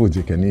lot of foods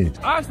you can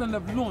eat. Iceland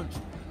have launched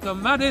the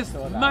maddest,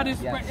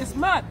 it's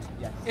mad.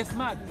 It's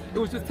mad. It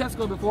was just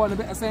Tesco before and a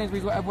bit of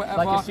Sainsbury's, whatever.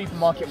 Like a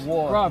supermarket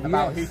war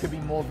about who could be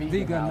more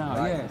vegan now,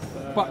 right? yes.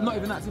 But not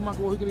even that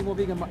supermarket war, who could be more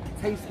vegan, but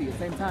tasty at the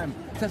same time.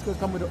 Tesco's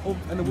come with a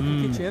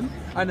wooden kitchen,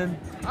 and then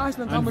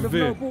Iceland come with a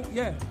no-ball,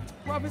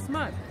 Rob, it's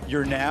mad.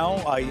 You're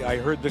now, I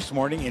heard this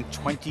morning, in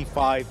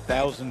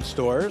 25,000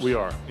 stores. We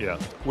are, yeah.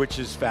 Which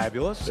is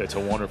fabulous. It's a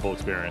wonderful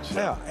experience.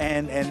 Yeah,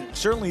 and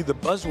certainly the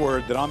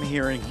buzzword that I'm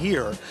hearing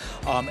here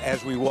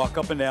as we walk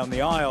up and down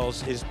the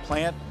aisles is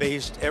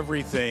plant-based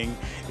everything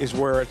is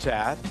where it's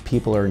at.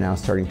 People are now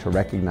starting to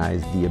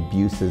recognize the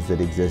abuses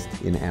that exist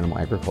in animal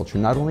agriculture,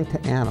 not only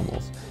to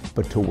animals,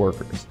 but to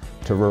workers,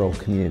 to rural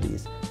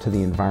communities, to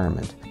the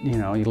environment. You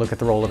know, you look at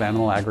the role of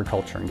animal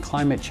agriculture in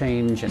climate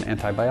change and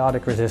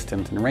antibiotic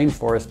resistance and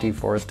rainforest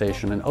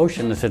deforestation and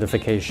ocean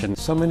acidification.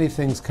 So many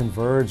things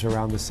converge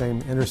around the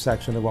same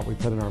intersection of what we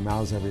put in our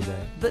mouths every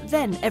day. But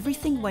then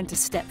everything went a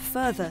step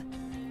further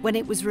when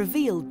it was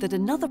revealed that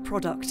another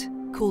product,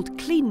 called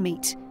clean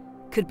meat,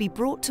 could be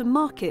brought to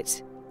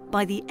market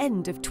by the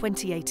end of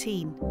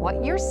 2018.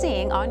 What you're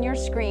seeing on your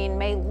screen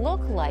may look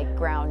like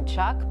ground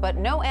chuck, but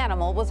no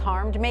animal was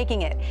harmed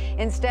making it.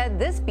 Instead,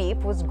 this beef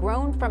was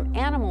grown from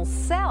animal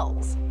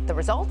cells. The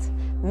result?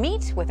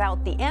 Meat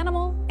without the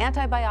animal,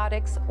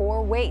 antibiotics,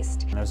 or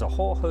waste. There's a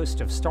whole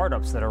host of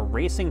startups that are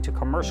racing to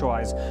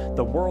commercialize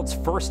the world's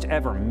first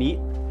ever meat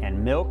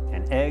and milk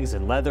and eggs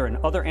and leather and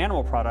other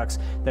animal products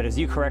that, as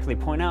you correctly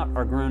point out,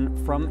 are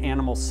grown from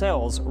animal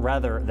cells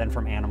rather than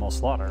from animal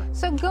slaughter.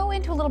 So go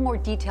into a little more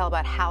detail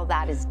about how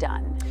that is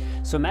done.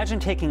 So imagine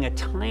taking a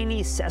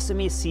tiny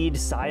sesame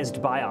seed-sized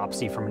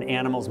biopsy from an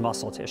animal's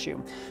muscle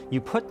tissue.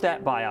 You put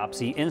that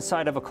biopsy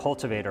inside of a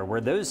cultivator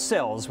where those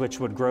cells, which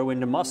would grow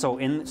into muscle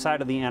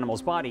inside of the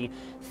animal's body,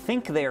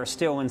 think they are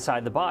still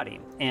inside the body.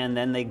 And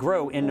then they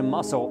grow into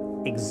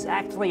muscle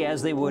exactly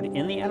as they would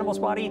in the animal's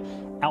body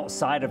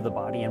outside of the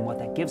body. And what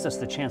that gives us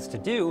the chance to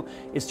do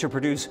is to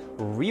produce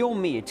real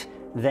meat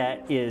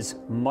that is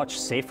much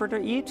safer to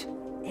eat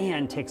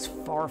and takes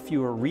far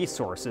fewer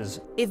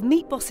resources. If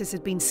meat bosses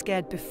had been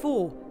scared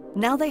before,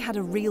 now they had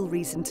a real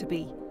reason to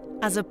be,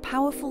 as a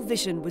powerful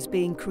vision was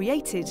being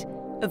created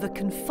of a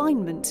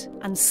confinement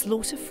and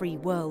slaughter-free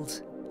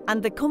world.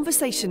 And the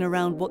conversation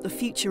around what the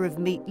future of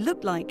meat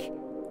looked like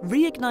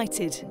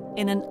reignited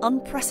in an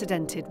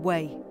unprecedented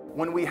way.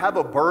 When we have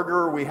a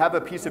burger, we have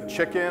a piece of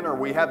chicken, or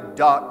we have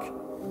duck,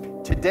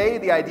 today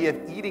the idea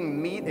of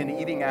eating meat and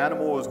eating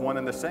animal is one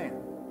and the same.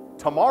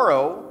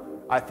 Tomorrow,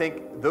 I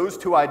think those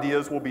two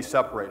ideas will be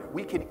separated.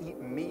 We can eat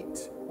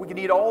meat, we can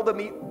eat all the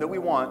meat that we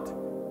want,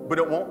 but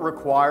it won't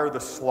require the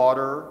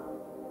slaughter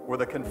or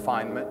the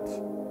confinement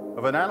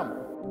of an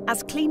animal.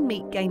 As clean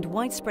meat gained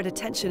widespread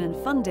attention and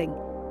funding,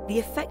 the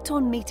effect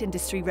on meat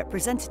industry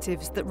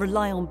representatives that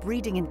rely on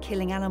breeding and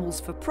killing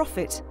animals for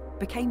profit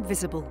became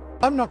visible.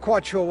 I'm not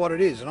quite sure what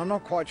it is, and I'm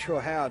not quite sure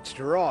how it's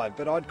derived,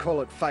 but I'd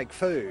call it fake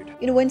food.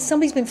 You know, when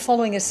somebody's been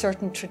following a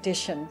certain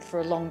tradition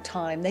for a long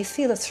time, they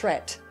feel a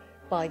threat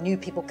by new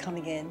people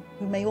coming in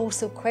who may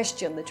also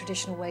question the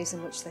traditional ways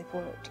in which they've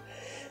worked.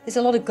 There's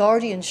a lot of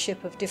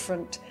guardianship of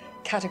different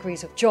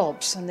categories of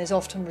jobs, and there's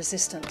often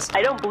resistance.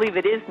 I don't believe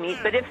it is meat,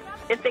 but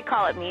if they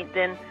call it meat,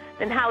 then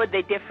how would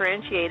they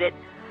differentiate it?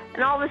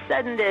 And all of a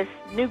sudden this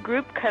new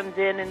group comes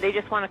in and they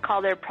just want to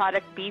call their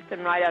product beef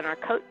and ride on our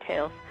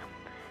coattails.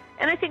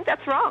 And I think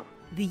that's wrong.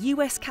 The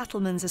US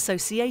Cattlemen's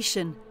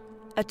Association,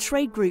 a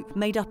trade group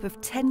made up of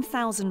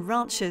 10,000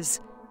 ranchers,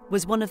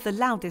 was one of the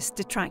loudest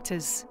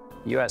detractors.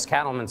 The U.S.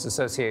 Cattlemen's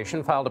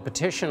Association filed a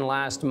petition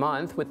last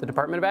month with the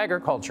Department of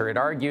Agriculture. It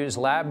argues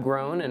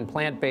lab-grown and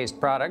plant-based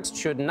products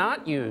should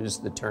not use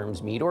the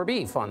terms meat or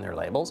beef on their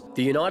labels.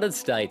 The United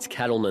States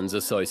Cattlemen's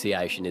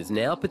Association is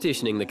now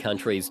petitioning the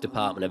country's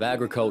Department of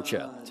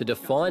Agriculture to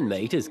define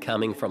meat as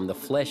coming from the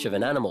flesh of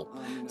an animal,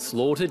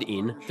 slaughtered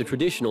in the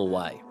traditional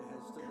way.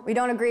 We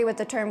don't agree with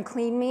the term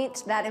clean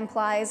meat. That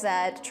implies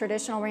that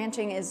traditional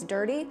ranching is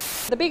dirty.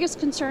 The biggest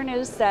concern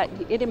is that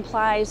it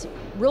implies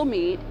real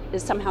meat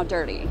is somehow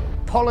dirty.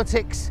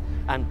 Politics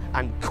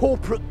and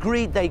corporate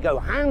greed, they go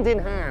hand in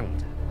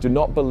hand. Do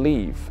not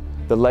believe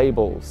the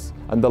labels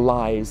and the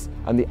lies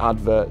and the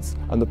adverts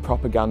and the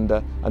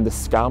propaganda and the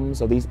scams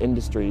of these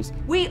industries.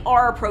 We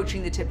are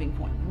approaching the tipping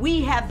point.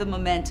 We have the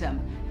momentum,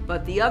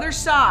 but the other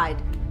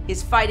side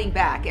is fighting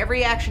back.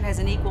 Every action has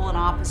an equal and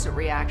opposite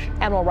reaction.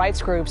 Animal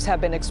rights groups have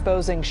been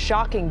exposing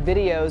shocking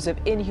videos of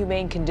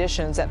inhumane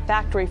conditions at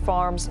factory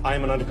farms. I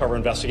am an undercover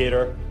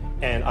investigator,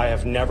 and I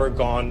have never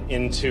gone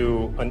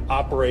into an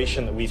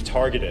operation that we've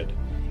targeted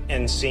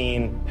and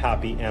seen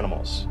happy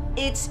animals.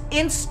 It's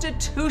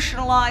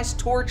institutionalized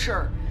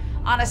torture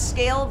on a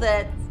scale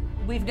that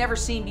we've never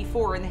seen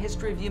before in the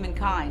history of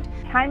humankind.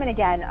 Time and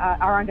again,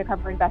 our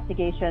undercover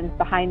investigations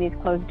behind these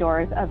closed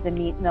doors of the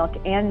meat, milk,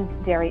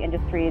 and dairy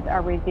industries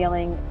are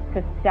revealing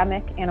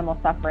systemic animal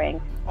suffering.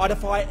 I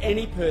defy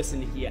any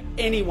person here,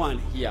 anyone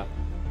here,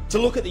 to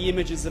look at the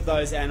images of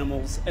those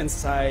animals and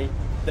say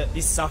that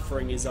this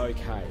suffering is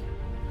okay.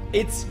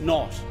 It's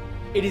not.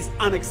 It is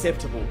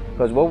unacceptable.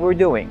 Because what we're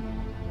doing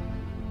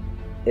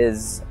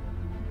is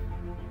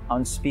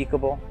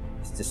unspeakable,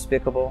 it's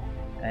despicable,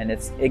 and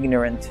it's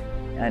ignorant.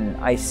 And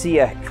I see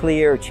a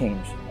clear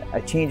change.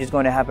 A change is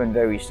going to happen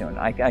very soon.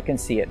 I can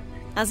see it.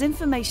 As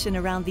information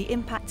around the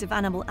impact of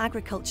animal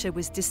agriculture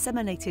was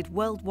disseminated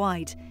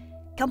worldwide,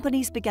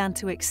 companies began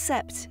to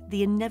accept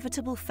the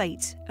inevitable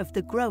fate of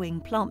the growing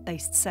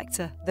plant-based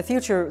sector. The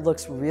future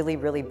looks really,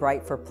 really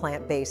bright for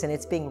plant-based, and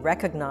it's being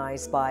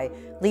recognized by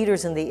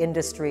leaders in the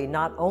industry,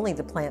 not only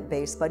the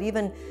plant-based,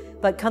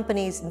 but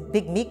companies,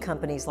 big meat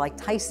companies like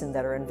Tyson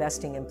that are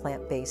investing in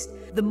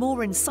plant-based. The more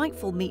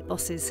insightful meat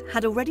bosses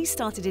had already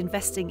started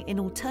investing in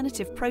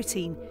alternative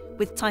protein,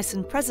 with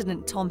Tyson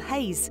president Tom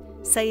Hayes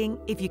saying,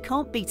 if you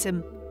can't beat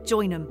them,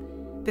 join them,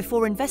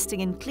 before investing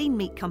in clean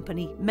meat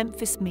company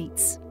Memphis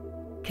Meats.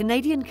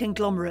 Canadian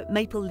conglomerate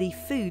Maple Leaf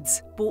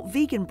Foods bought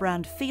vegan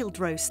brand Field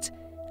Roast,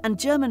 and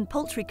German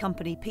poultry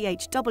company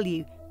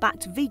PHW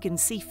backed vegan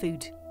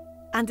seafood.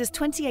 And as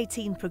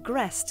 2018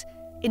 progressed,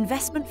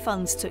 investment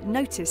funds took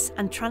notice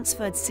and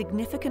transferred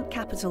significant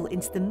capital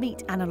into the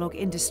meat analogue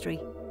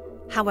industry.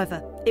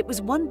 However, it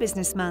was one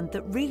businessman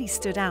that really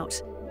stood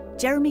out.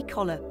 Jeremy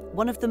Collar,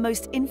 one of the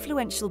most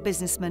influential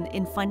businessmen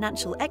in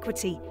financial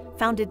equity,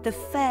 founded the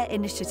FAIR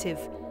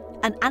Initiative,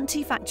 an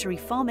anti-factory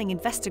farming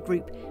investor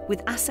group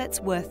with assets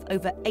worth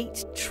over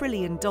 $8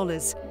 trillion,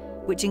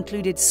 which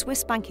included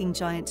Swiss banking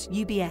giant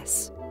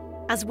UBS.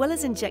 As well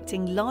as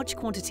injecting large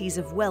quantities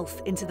of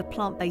wealth into the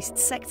plant-based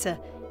sector,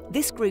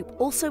 this group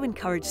also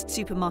encouraged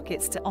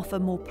supermarkets to offer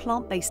more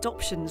plant-based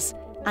options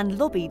and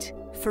lobbied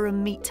for a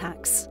meat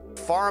tax.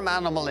 Farm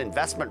Animal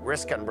Investment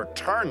Risk and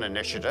Return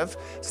Initiative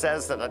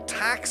says that a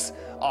tax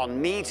on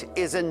meat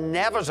is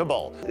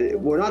inevitable.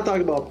 We're not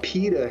talking about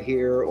PETA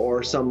here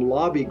or some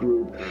lobby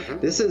group.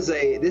 This is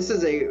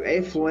a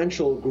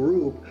influential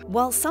group.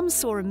 While some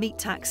saw a meat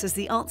tax as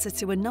the answer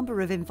to a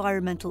number of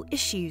environmental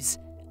issues,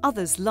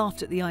 others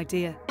laughed at the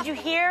idea. Did you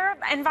hear?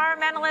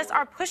 Environmentalists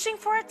are pushing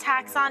for a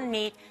tax on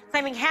meat,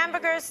 claiming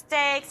hamburgers,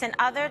 steaks, and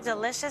other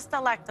delicious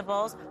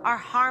delectables are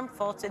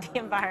harmful to the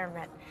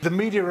environment. The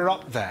media are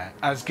up there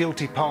as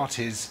guilty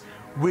parties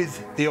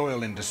with the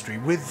oil industry,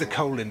 with the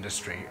coal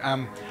industry.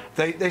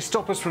 They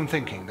stop us from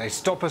thinking, they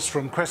stop us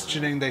from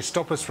questioning, they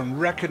stop us from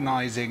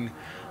recognizing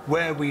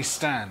where we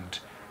stand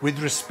with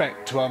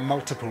respect to our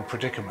multiple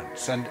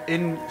predicaments. And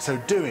in so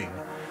doing,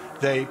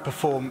 they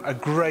perform a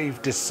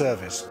grave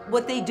disservice.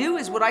 What they do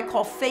is what I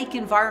call fake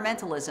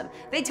environmentalism.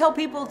 They tell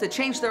people to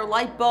change their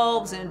light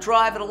bulbs and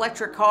drive an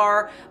electric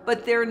car,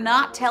 but they're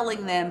not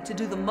telling them to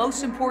do the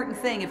most important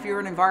thing if you're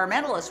an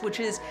environmentalist, which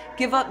is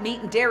give up meat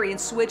and dairy and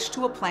switch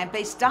to a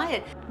plant-based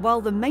diet. While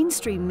the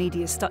mainstream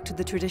media stuck to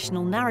the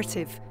traditional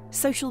narrative,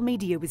 social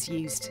media was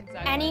used.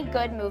 Any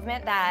good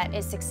movement that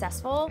is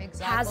successful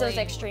has those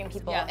extreme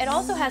people. It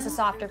also has the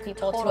softer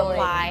people to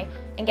apply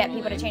and get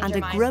people to change And their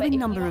a minds. growing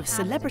number of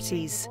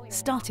celebrities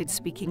started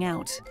speaking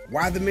out.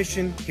 Why the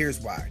mission?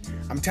 Here's why.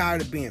 I'm tired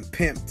of being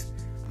pimped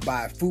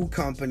by food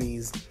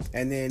companies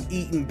and then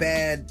eating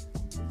bad,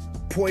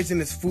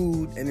 poisonous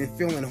food and then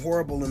feeling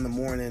horrible in the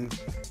morning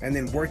and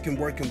then working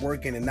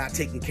and not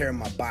taking care of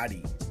my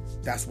body.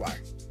 That's why.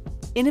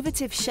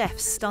 Innovative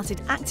chefs started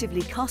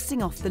actively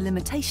casting off the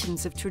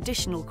limitations of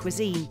traditional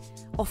cuisine,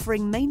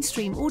 offering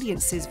mainstream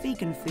audiences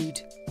vegan food.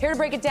 Here to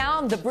break it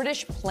down, the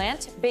British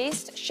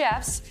plant-based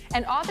chefs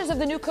and authors of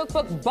the new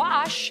cookbook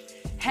Bosh,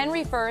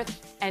 Henry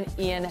Firth and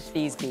Ian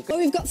Thiesby. Well,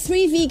 we've got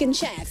 3 vegan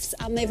chefs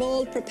and they've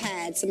all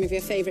prepared some of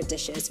your favourite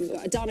dishes. We've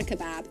got a doner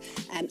kebab,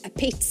 a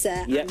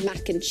pizza and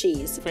mac and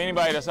cheese. For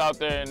anybody that's out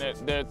there and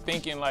they're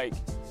thinking like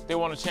they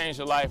want to change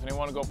their life and they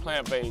want to go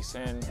plant-based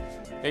and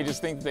they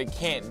just think that they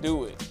can't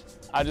do it.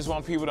 I just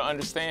want people to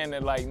understand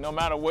that, like, no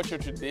matter what your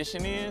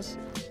tradition is,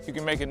 you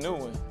can make a new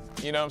one.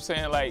 You know what I'm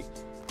saying? Like,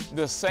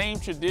 the same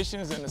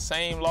traditions and the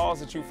same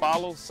laws that you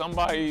follow,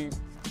 somebody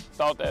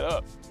thought that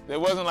up. It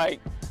wasn't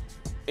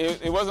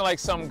like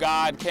some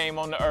God came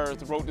on the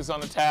earth, wrote this on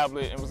the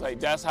tablet, and was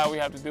like, that's how we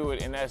have to do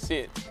it, and that's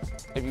it.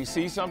 If you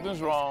see something's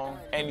wrong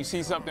and you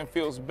see something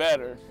feels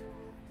better,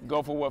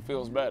 go for what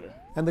feels better.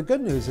 And the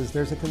good news is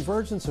there's a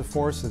convergence of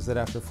forces that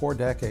after 4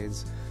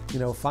 decades,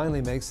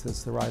 finally makes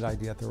this the right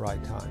idea at the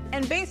right time.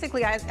 And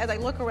basically, as I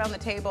look around the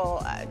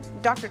table,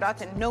 Dr.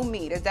 Dotson, no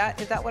meat. Is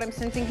that what I'm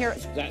sensing here?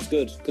 That's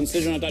good,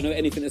 considering I don't know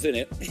anything that's in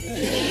it.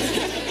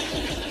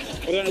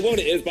 I don't know what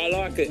it is, but I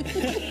like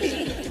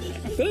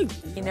it. Good.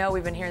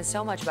 We've been hearing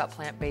so much about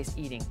plant-based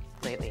eating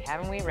lately,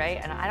 haven't we, right?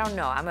 And I don't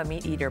know, I'm a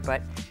meat eater,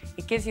 but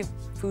it gives you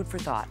food for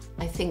thought.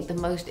 I think the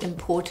most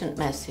important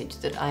message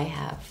that I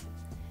have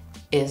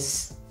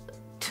is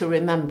to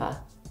remember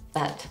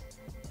that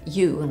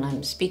you, and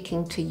I'm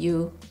speaking to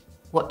you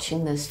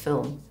watching this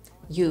film,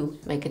 you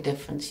make a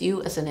difference.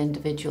 You as an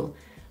individual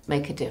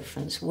make a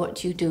difference.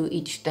 What you do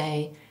each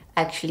day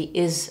actually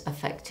is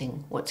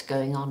affecting what's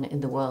going on in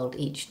the world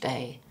each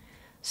day.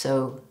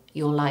 So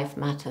your life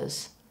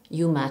matters,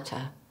 you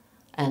matter,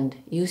 and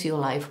use your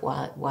life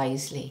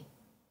wisely.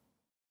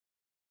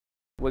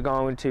 We're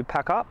going to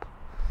pack up,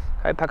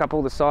 okay? Pack up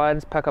all the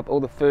signs, pack up all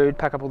the food,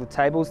 pack up all the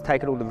tables,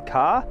 take it all to the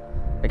car,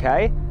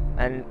 okay?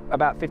 And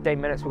about 15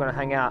 minutes we're going to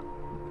hang out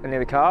near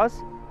the cars,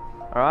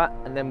 all right?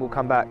 And then we'll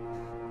come back.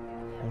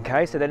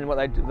 Okay, so then what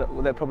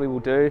they probably will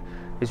do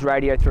is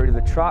radio through to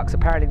the trucks.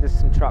 Apparently there's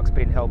some trucks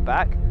being held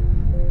back.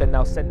 Then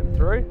they'll send them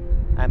through,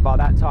 and by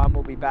that time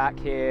we'll be back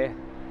here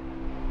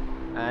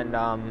and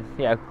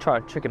try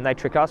and trick them. They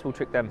trick us, we'll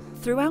trick them.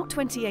 Throughout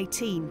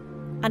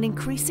 2018, an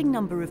increasing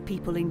number of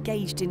people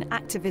engaged in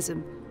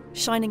activism,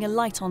 shining a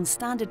light on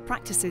standard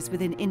practices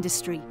within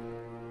industry,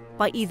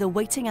 by either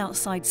waiting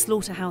outside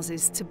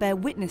slaughterhouses to bear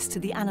witness to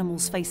the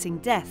animals facing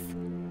death,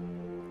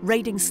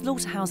 raiding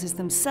slaughterhouses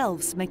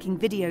themselves, making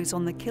videos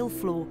on the kill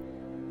floor,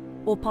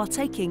 or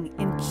partaking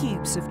in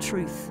cubes of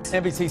truth.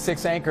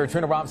 NBC6 anchor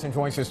Trina Robinson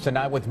joins us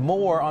tonight with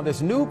more on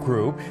this new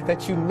group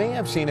that you may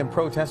have seen in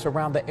protests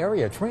around the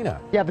area. Trina.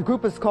 Yeah, the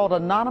group is called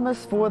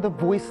Anonymous for the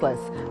Voiceless.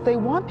 They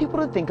want people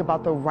to think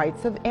about the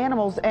rights of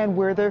animals and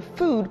where their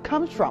food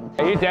comes from.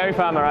 Are you a dairy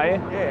farmer, are you?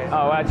 Yeah.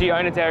 Oh, wow. Do you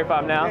own a dairy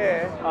farm now?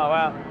 Yeah. Oh,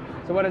 wow.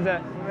 So what is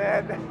it?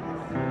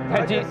 Man,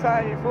 like I was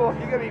saying before,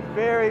 you got to be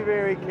very,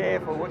 very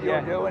careful what you're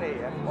doing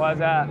here. Why is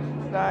that?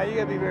 No, you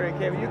got to be very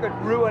careful. You could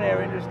ruin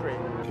our industry.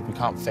 If we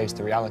can't face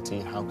the reality,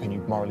 how can you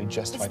morally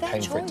justify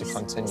paying for it to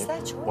continue?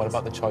 What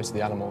about the choice of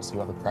the animals who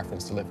have a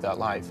preference to live that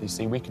life? You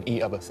see, we can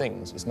eat other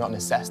things. It's not a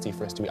necessity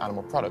for us to eat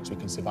animal products. We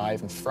can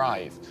survive and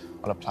thrive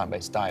on a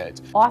plant-based diet.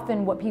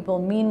 Often what people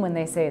mean when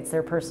they say it's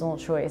their personal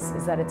choice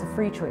is that it's a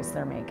free choice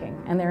they're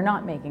making, and they're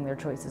not making their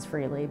choices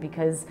freely,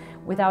 because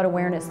without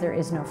awareness there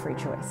is no free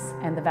choice,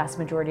 and the vast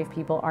majority of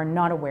people are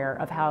not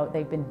aware of how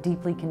they've been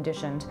deeply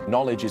conditioned.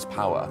 Knowledge is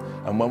power,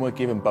 and when we're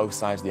given both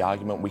sides of the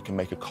argument, we can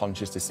make a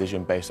conscious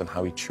decision based on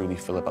how we truly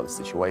feel about the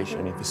situation.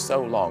 I mean, for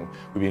so long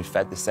we've been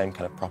fed the same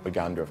kind of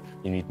propaganda of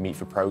you need meat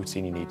for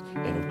protein, you need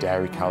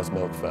dairy cow's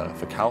milk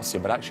for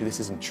calcium, but actually this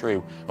isn't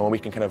true. And when we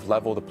can kind of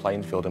level the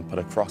playing field and put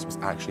across what's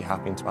actually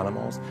happening to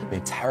animals, the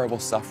terrible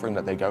suffering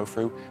that they go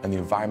through and the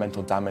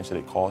environmental damage that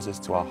it causes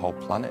to our whole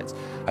planet,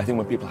 I think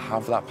when people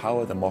have that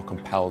power, they're more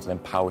compelled and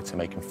empowered to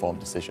make informed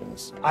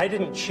decisions. I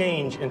didn't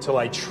change until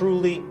I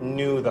truly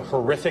knew the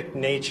horrific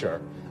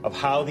nature of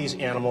how these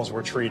animals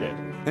were treated.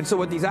 And so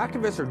what these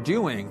activists are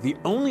doing, the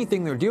only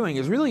thing they're doing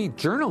is really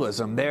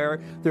journalism. They're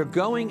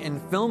going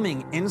and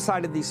filming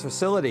inside of these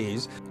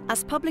facilities.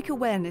 As public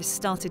awareness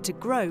started to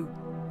grow,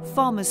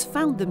 farmers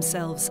found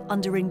themselves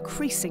under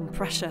increasing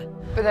pressure.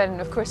 But then,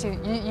 of course,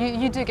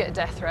 you do get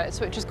death threats,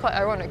 which is quite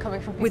ironic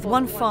coming from people. With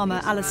one farmer,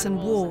 Alison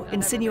Waugh,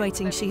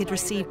 insinuating she had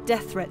received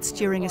death threats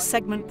during a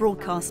segment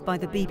broadcast by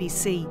the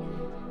BBC.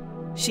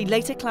 She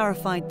later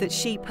clarified that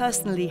she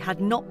personally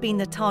had not been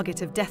the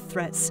target of death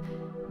threats,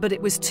 but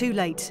it was too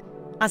late,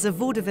 as a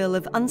vaudeville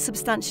of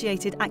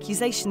unsubstantiated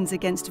accusations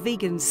against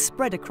vegans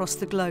spread across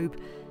the globe.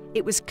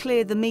 It was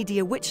clear the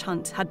media witch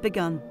hunt had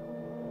begun.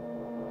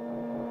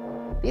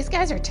 These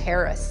guys are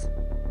terrorists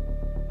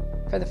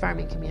for the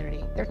farming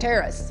community. They're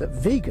terrorists. That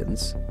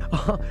vegans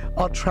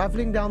are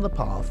travelling down the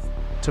path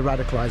to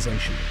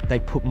radicalisation. They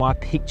put my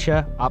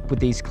picture up with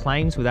these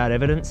claims without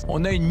evidence.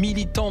 On a une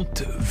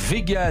militante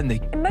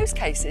végane. In most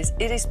cases,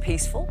 it is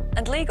peaceful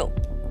and legal.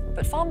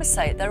 But farmers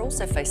say they're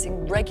also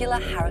facing regular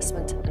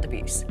harassment and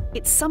abuse.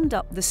 It summed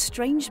up the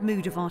strange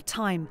mood of our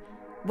time,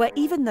 where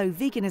even though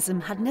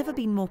veganism had never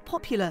been more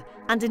popular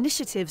and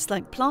initiatives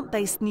like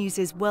Plant-Based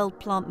News' World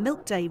Plant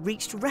Milk Day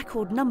reached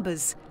record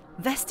numbers,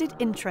 vested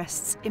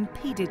interests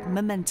impeded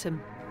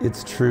momentum.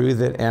 It's true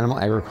that animal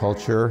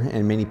agriculture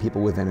and many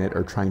people within it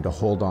are trying to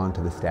hold on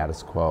to the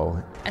status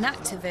quo. And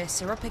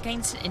activists are up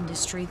against an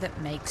industry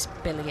that makes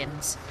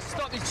billions.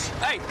 Stop this!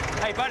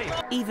 Hey, buddy!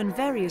 Even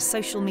various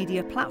social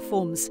media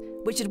platforms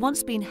which had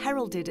once been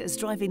heralded as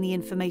driving the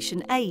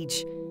information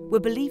age, were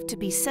believed to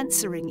be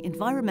censoring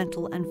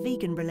environmental and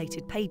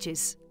vegan-related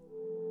pages.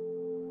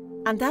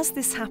 And as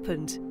this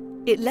happened,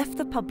 it left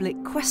the public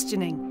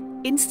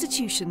questioning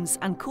institutions'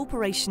 and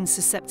corporations'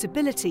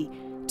 susceptibility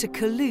to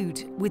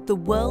collude with the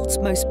world's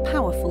most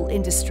powerful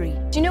industry.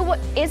 Do you know what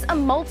is a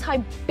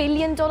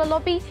multi-billion-dollar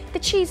lobby? The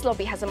cheese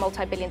lobby has a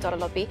multi-billion-dollar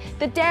lobby,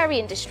 the dairy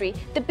industry,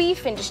 the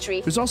beef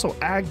industry. There's also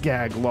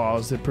ag-gag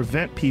laws that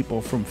prevent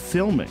people from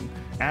filming,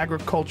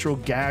 agricultural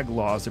gag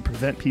laws that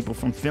prevent people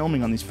from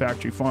filming on these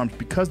factory farms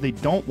because they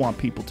don't want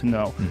people to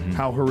know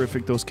how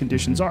horrific those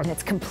conditions are.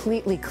 It's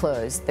completely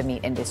closed, the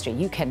meat industry.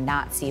 You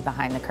cannot see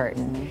behind the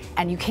curtain,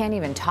 and you can't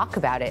even talk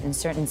about it. In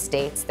certain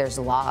states, there's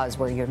laws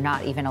where you're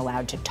not even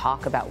allowed to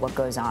talk about what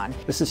goes on.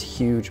 This is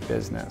huge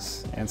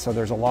business, and so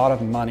there's a lot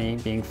of money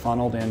being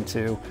funneled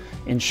into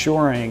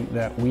ensuring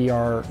that we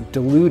are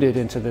deluded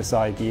into this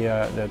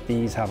idea that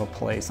these have a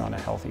place on a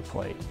healthy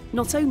plate.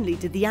 Not only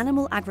did the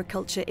animal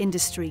agriculture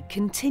industry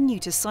continue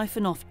to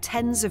siphon off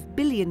tens of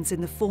billions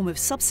in the form of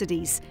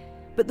subsidies,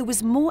 but there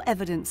was more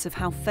evidence of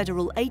how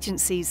federal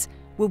agencies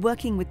were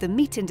working with the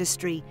meat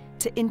industry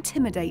to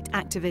intimidate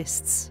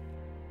activists.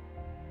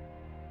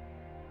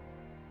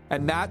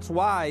 And that's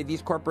why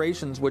these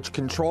corporations, which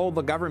control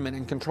the government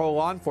and control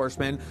law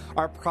enforcement,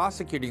 are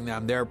prosecuting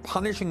them. They're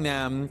punishing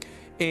them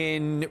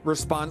in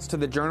response to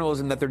the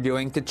journalism that they're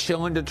doing to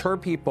chill and deter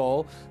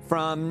people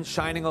from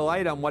shining a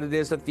light on what it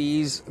is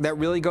that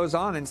really goes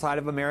on inside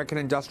of American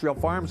industrial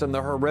farms and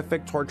the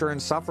horrific torture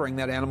and suffering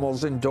that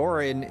animals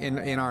endure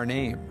in our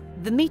name.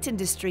 The meat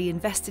industry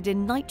invested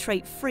in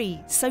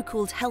nitrate-free,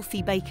 so-called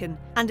healthy bacon,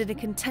 and in a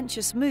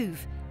contentious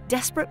move,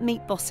 desperate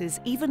meat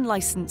bosses even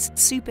licensed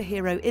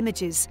superhero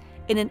images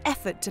in an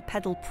effort to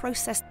peddle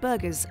processed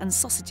burgers and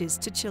sausages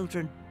to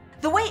children.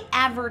 The way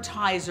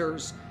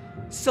advertisers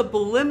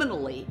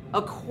subliminally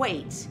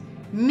equate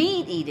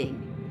meat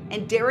eating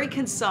and dairy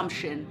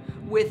consumption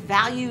with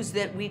values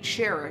that we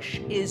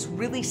cherish is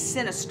really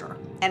sinister,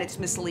 and it's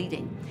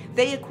misleading.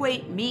 They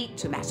equate meat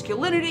to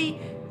masculinity,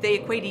 they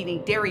equate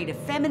eating dairy to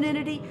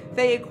femininity,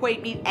 they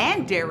equate meat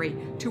and dairy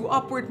to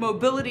upward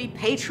mobility,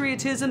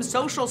 patriotism,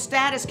 social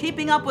status,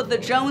 keeping up with the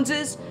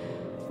Joneses,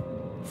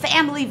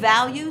 family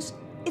values.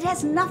 It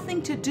has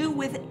nothing to do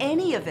with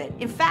any of it.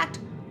 In fact,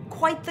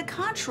 quite the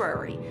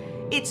contrary.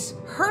 It's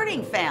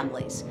hurting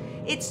families.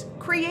 It's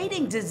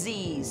creating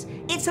disease.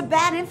 It's a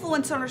bad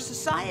influence on our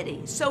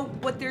society. So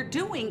what they're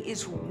doing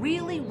is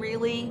really,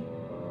 really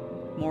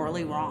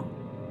morally wrong.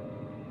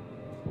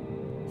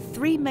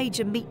 3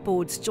 major meat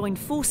boards joined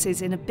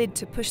forces in a bid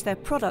to push their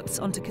products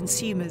onto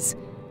consumers,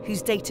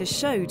 whose data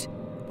showed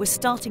were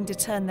starting to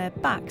turn their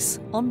backs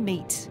on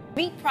meat.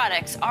 Meat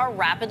products are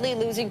rapidly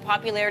losing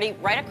popularity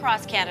right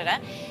across Canada,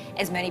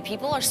 as many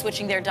people are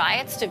switching their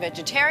diets to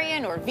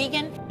vegetarian or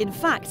vegan. In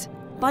fact,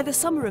 by the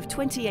summer of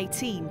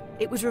 2018,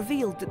 it was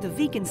revealed that the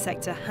vegan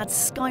sector had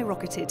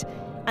skyrocketed,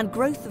 and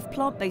growth of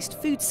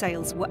plant-based food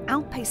sales were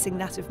outpacing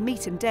that of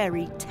meat and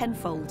dairy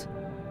tenfold.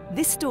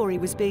 This story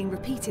was being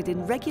repeated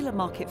in regular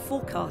market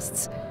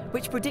forecasts,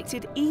 which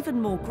predicted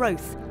even more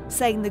growth,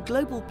 saying the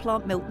global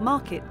plant milk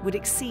market would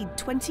exceed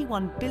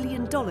 $21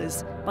 billion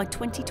by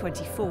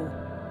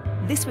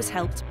 2024. This was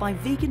helped by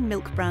vegan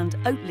milk brand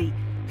Oatly,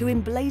 who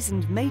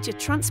emblazoned major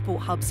transport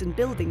hubs and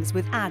buildings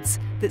with ads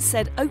that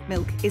said oat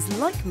milk is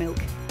like milk,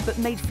 but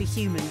made for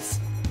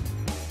humans.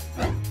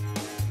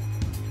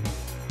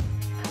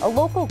 A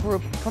local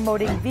group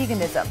promoting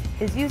veganism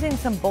is using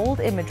some bold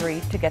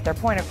imagery to get their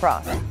point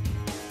across.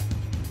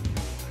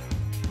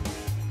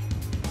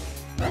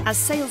 As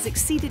sales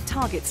exceeded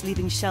targets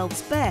leaving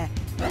shelves bare,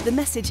 the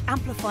message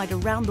amplified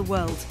around the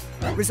world,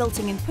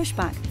 resulting in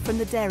pushback from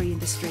the dairy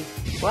industry.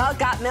 Well,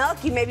 got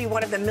milk? You may be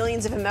one of the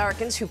millions of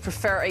Americans who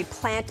prefer a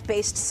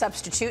plant-based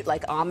substitute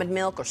like almond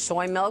milk or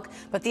soy milk,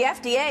 but the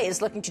FDA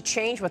is looking to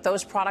change what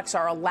those products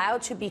are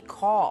allowed to be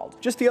called.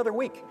 Just the other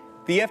week,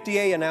 the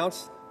FDA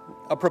announced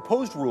a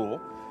proposed rule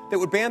that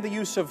would ban the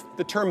use of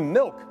the term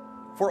milk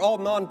for all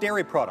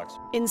non-dairy products.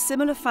 In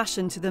similar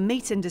fashion to the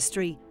meat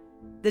industry,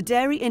 the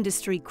dairy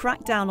industry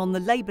cracked down on the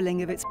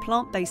labelling of its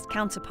plant-based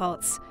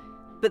counterparts,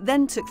 but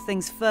then took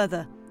things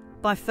further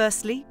by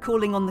firstly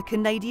calling on the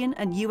Canadian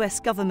and US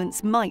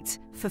government's might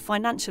for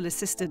financial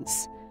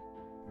assistance,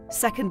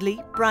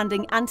 secondly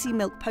branding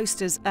anti-milk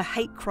posters a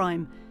hate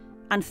crime,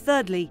 and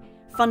thirdly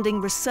funding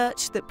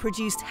research that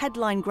produced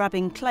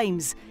headline-grabbing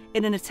claims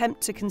in an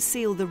attempt to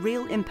conceal the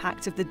real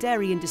impact of the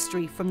dairy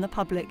industry from the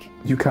public.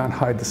 You can't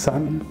hide the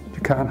sun,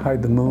 you can't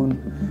hide the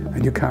moon,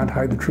 and you can't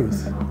hide the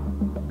truth.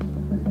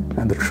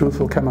 And the truth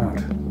will come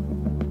out.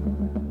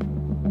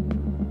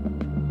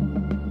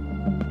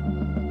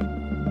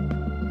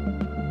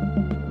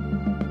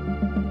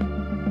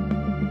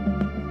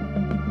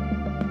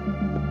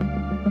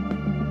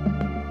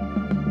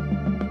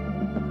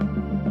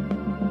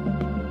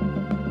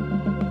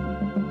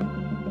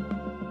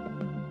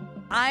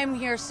 I I'm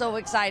here so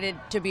excited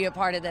to be a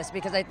part of this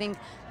because I think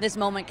this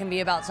moment can be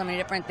about so many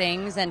different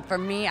things. And for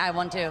me, I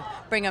want to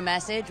bring a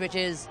message, which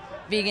is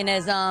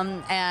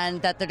veganism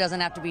and that there doesn't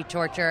have to be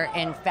torture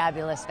in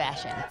fabulous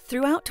fashion.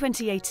 Throughout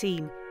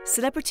 2018,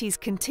 celebrities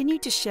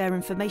continued to share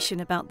information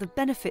about the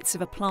benefits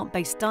of a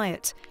plant-based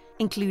diet,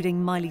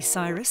 including Miley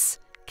Cyrus,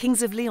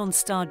 Kings of Leon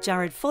star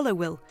Jared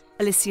Followill,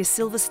 Alicia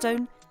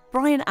Silverstone,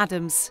 Bryan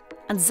Adams,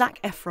 and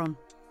Zac Efron.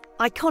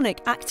 Iconic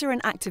actor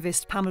and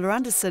activist Pamela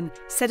Anderson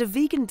said a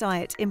vegan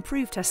diet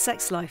improved her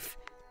sex life.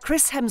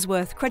 Chris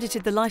Hemsworth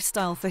credited the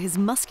lifestyle for his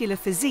muscular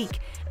physique,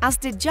 as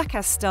did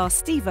Jackass star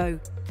Steve-O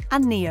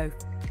and Neo,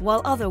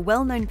 while other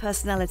well-known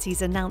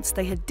personalities announced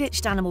they had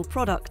ditched animal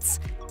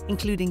products,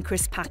 including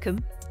Chris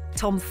Packham,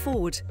 Tom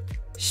Ford,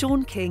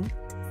 Sean King,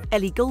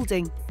 Ellie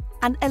Goulding,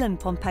 and Ellen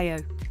Pompeo.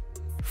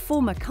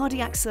 Former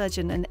cardiac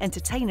surgeon and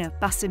entertainer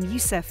Bassem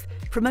Youssef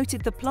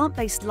promoted the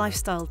plant-based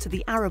lifestyle to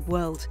the Arab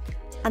world,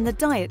 and the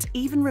diet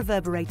even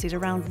reverberated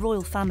around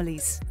royal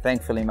families.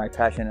 Thankfully, my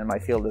passion and my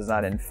field is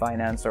not in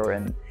finance or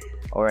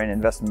in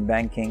investment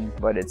banking,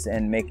 but it's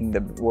in making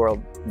the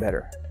world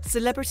better.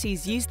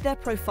 Celebrities used their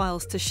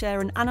profiles to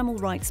share an animal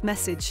rights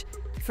message.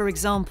 For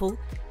example,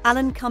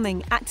 Alan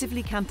Cumming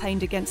actively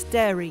campaigned against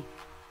dairy.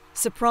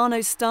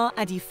 Sopranos star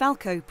Eddie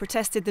Falco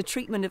protested the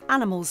treatment of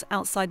animals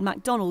outside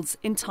McDonald's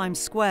in Times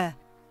Square.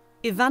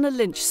 Ivana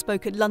Lynch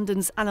spoke at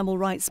London's Animal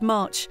Rights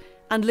March,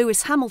 and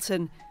Lewis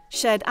Hamilton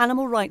shared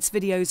animal rights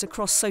videos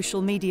across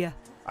social media.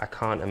 I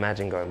can't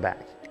imagine going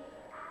back.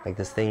 Like,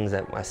 there's things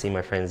that I see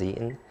my friends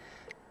eating,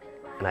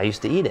 and I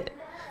used to eat it.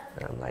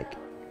 And I'm like,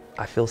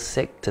 I feel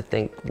sick to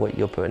think what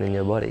you're putting in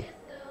your body.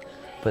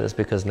 But it's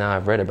because now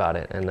I've read about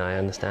it and I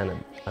understand it.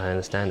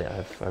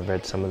 I've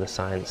read some of the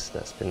science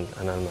that's been,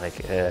 and I'm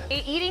like, eh.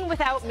 Eating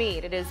without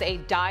meat. It is a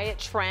diet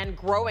trend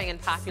growing in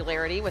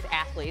popularity with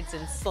athletes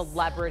and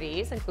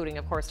celebrities, including,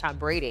 of course, Tom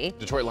Brady.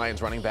 Detroit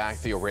Lions running back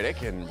Theo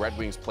Riddick and Red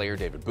Wings player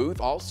David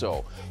Booth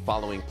also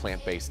following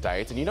plant-based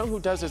diets. And you know who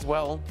does as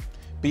well?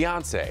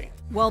 Beyonce.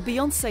 While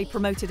Beyonce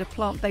promoted a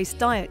plant-based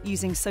diet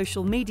using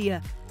social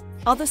media,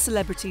 other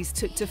celebrities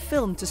took to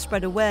film to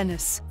spread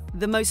awareness.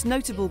 The most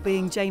notable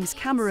being James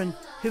Cameron,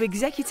 who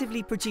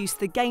executively produced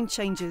The Game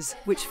Changers,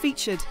 which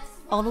featured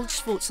Arnold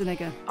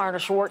Schwarzenegger.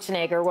 Arnold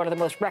Schwarzenegger, one of the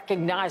most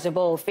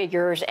recognizable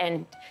figures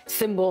and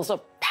symbols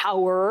of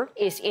power,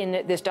 is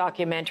in this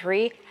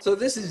documentary. So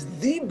this is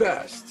the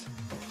best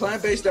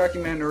plant-based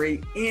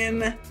documentary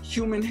in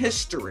human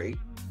history.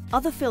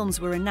 Other films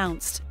were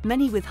announced,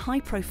 many with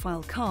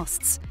high-profile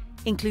casts,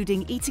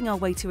 including Eating Our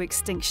Way to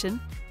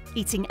Extinction,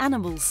 Eating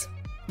Animals,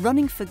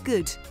 Running for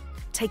Good,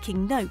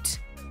 Taking Note,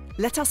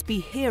 Let Us Be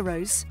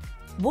Heroes,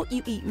 What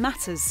You Eat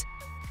Matters,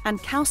 and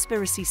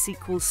Cowspiracy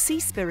sequel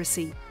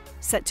Seaspiracy,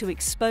 set to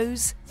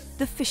expose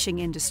the fishing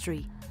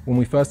industry. When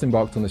we first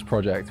embarked on this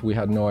project, we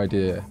had no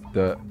idea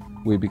that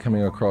we'd be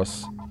coming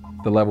across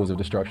the levels of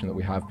destruction that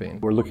we have been.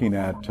 We're looking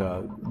at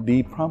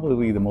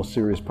probably the most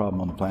serious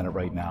problem on the planet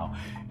right now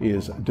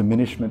is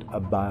diminishment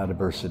of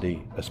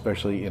biodiversity,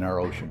 especially in our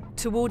ocean.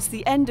 Towards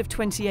the end of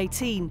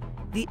 2018,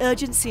 the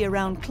urgency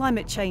around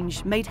climate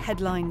change made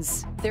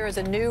headlines. There is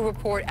a new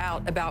report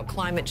out about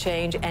climate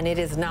change, and it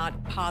is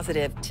not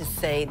positive, to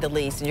say the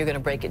least, and you're going to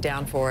break it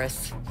down for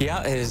us.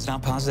 Yeah, it is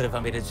not positive. I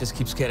mean, it just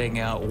keeps getting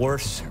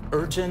worse.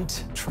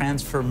 Urgent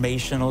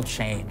transformational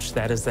change.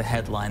 That is the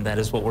headline. That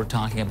is what we're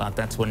talking about.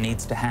 That's what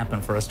needs to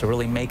happen for us to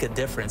really make a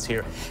difference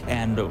here.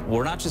 And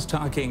we're not just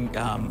talking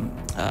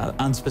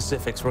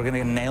unspecifics. We're going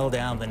to nail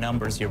down the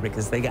numbers here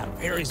because they got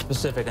very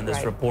specific in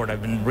this report.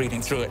 I've been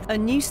reading through it. A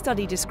new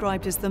study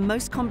described as the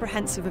most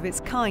comprehensive of its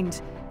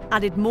kind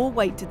added more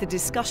weight to the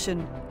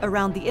discussion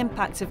around the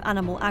impact of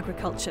animal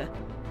agriculture.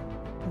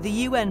 The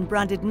UN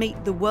branded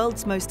meat the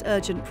world's most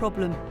urgent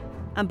problem,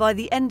 and by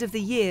the end of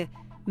the year,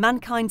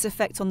 mankind's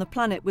effect on the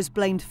planet was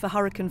blamed for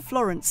Hurricane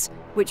Florence,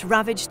 which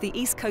ravaged the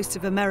east coast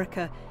of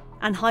America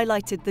and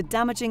highlighted the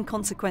damaging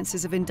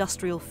consequences of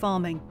industrial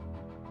farming.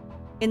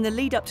 In the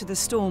lead up to the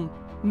storm,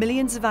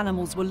 millions of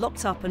animals were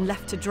locked up and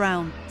left to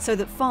drown so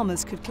that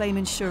farmers could claim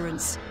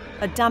insurance,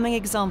 a damning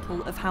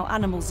example of how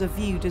animals are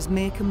viewed as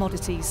mere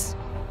commodities.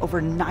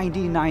 Over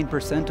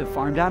 99% of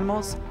farmed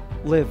animals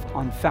live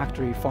on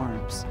factory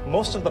farms.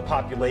 Most of the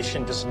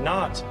population does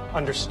not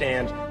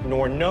understand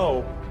nor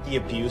know the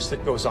abuse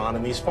that goes on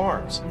in these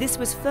farms. This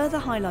was further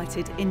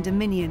highlighted in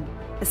Dominion,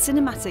 a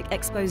cinematic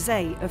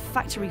exposé of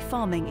factory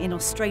farming in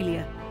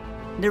Australia,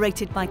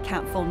 narrated by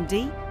Kat Von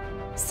D,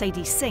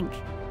 Sadie Sink,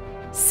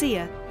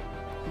 Sia,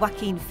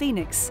 Joaquin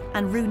Phoenix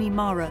and Rooney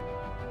Mara.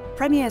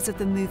 Premieres of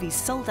the movie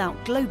sold out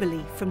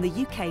globally from the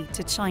UK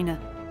to China.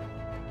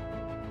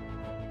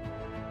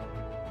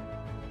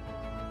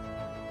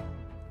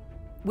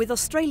 With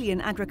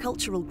Australian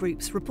agricultural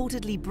groups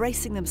reportedly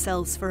bracing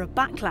themselves for a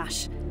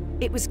backlash,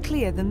 it was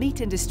clear the meat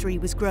industry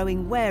was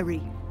growing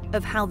wary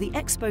of how the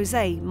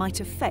exposé might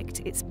affect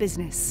its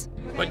business.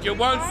 But you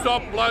won't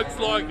stop blokes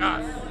like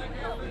us.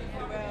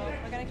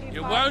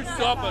 You won't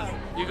stop us.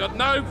 You got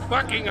no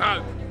fucking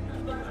hope.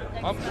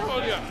 I'm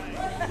telling you.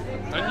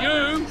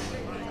 And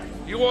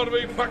you want to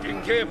be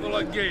fucking careful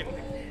again.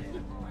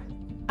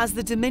 as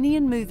the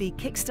Dominion movie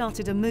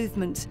kickstarted a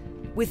movement,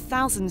 with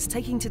thousands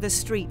taking to the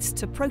streets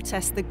to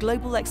protest the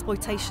global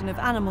exploitation of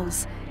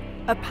animals,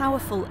 a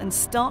powerful and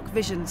stark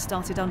vision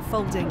started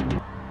unfolding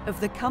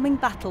of the coming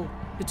battle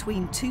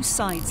between two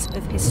sides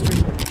of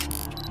history.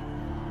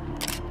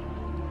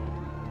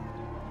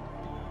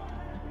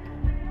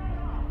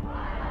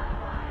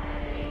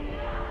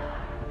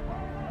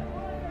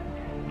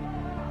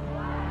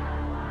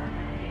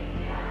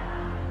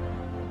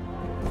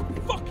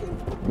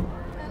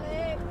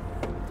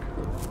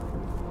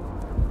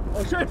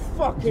 I said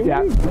fucking.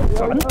 Yeah.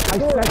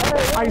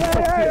 I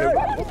said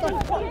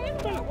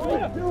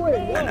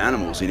And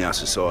animals in our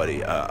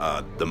society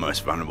are the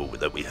most vulnerable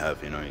that we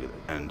have, you know,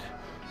 and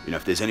you know,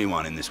 if there's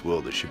anyone in this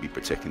world that should be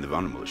protecting the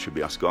vulnerable, it should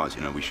be us guys.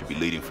 You know, we should be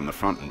leading from the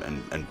front,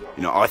 and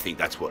you know, I think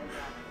that's what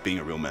being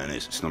a real man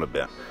is. It's not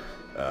about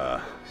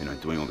you know,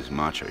 doing all this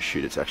macho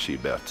shit. It's actually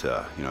about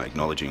you know,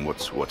 acknowledging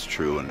what's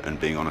true and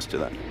being honest to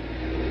that.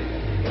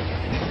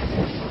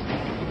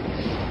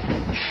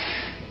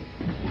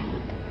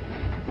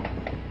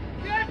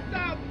 Get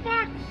the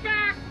fuck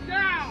back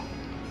now!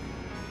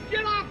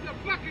 Get off the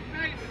fucking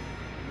pavement!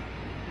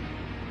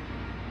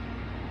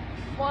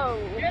 Whoa!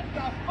 Get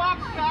the fuck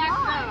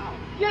back now!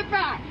 Get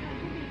back!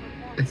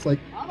 It's like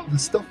the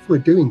stuff we're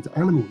doing to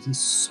animals is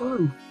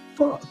so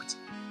fucked.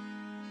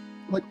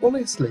 Like,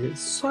 honestly,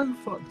 it's so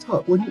fucked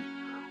up. When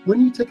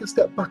you take a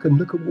step back and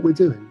look at what we're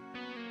doing.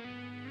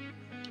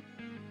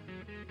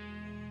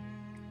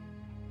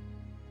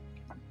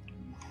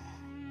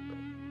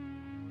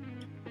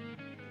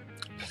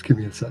 Just give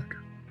me a sec.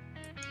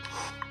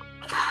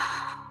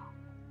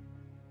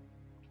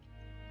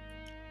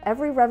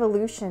 Every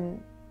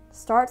revolution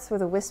starts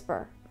with a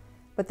whisper,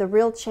 but the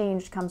real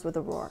change comes with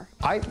a roar.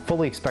 I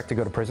fully expect to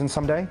go to prison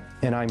someday,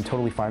 and I'm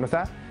totally fine with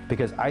that,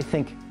 because I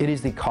think it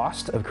is the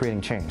cost of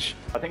creating change.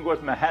 I think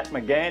what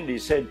Mahatma Gandhi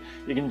said,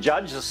 you can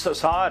judge a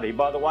society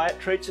by the way it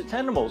treats its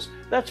animals.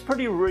 That's a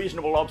pretty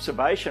reasonable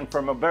observation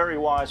from a very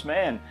wise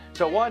man.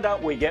 So why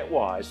don't we get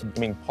wise? I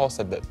mean, Paul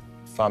said that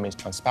farming is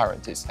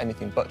transparent. It's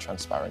anything but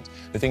transparent.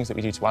 The things that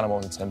we do to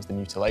animals in terms of the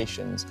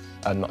mutilations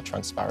are not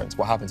transparent.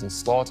 What happens in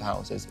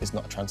slaughterhouses is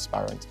not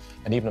transparent.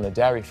 And even on a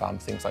dairy farm,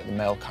 things like the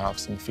male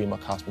calves and the female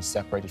calves being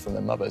separated from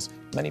their mothers,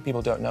 many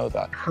people don't know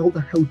that. How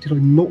the hell did I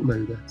not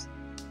know that?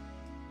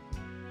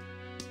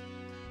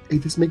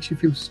 It just makes you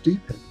feel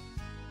stupid.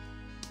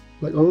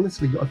 Like,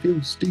 honestly, I feel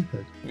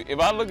stupid. If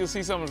I look and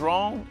see something's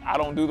wrong, I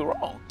don't do the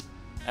wrong.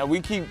 And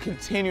we keep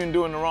continuing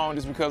doing the wrong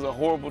just because of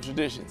horrible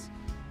traditions.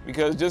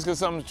 Because just because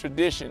something's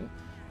tradition,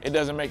 it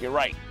doesn't make it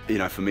right. You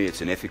know, for me, it's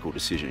an ethical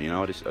decision. You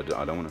know, I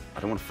don't want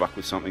to fuck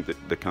with something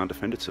that can't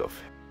defend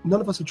itself. None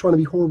of us are trying to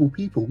be horrible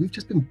people. We've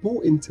just been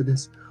brought into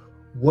this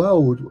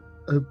world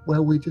where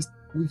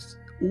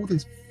all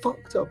this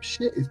fucked up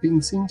shit is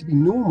being seen to be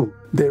normal.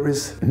 There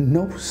is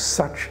no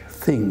such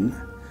thing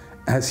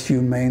as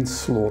humane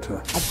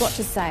slaughter. I've got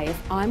to say,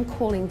 if I'm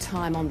calling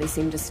time on this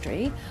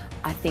industry,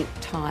 I think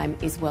time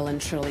is well and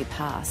truly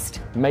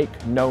past.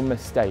 Make no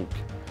mistake,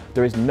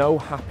 there is no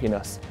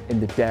happiness in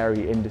the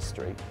dairy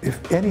industry.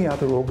 If any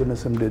other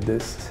organism did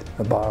this,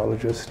 a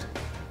biologist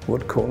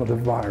would call it a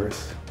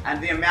virus.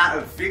 And the amount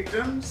of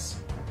victims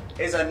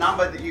is a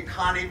number that you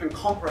can't even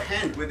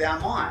comprehend with our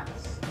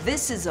minds.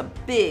 This is a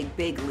big,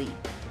 big leap.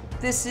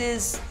 This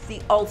is the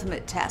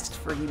ultimate test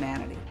for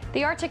humanity.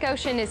 The Arctic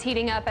Ocean is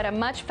heating up at a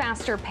much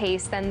faster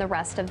pace than the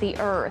rest of the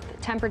Earth.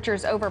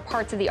 Temperatures over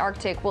parts of the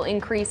Arctic will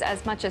increase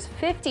as much as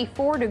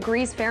 54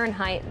 degrees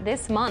Fahrenheit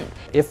this month.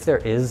 If there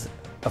is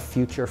a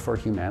future for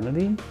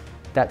humanity,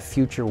 that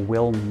future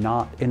will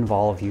not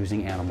involve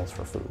using animals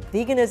for food.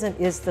 Veganism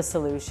is the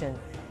solution,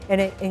 and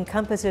it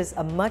encompasses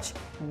a much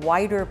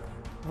wider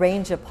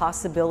range of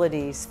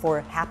possibilities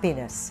for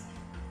happiness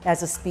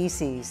as a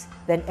species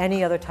than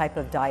any other type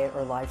of diet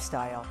or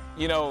lifestyle.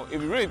 You know,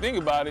 if you really think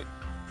about it,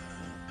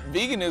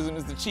 veganism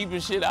is the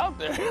cheapest shit out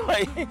there.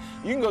 Like,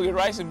 you can go get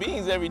rice and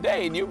beans every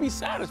day and you'll be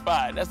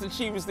satisfied. That's the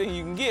cheapest thing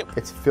you can get.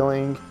 It's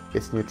filling,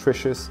 it's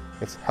nutritious,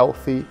 it's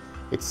healthy,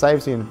 it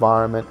saves the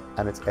environment,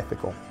 and it's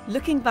ethical.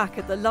 Looking back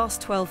at the last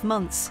 12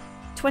 months,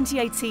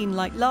 2018,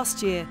 like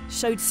last year,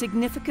 showed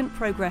significant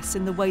progress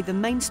in the way the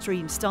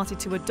mainstream started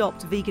to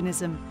adopt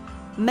veganism.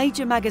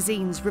 Major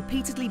magazines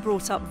repeatedly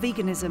brought up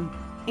veganism,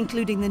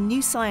 including the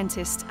New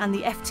Scientist and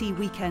the FT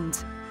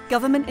Weekend.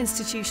 Government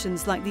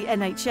institutions like the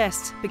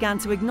NHS began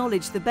to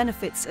acknowledge the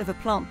benefits of a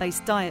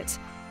plant-based diet,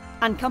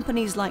 and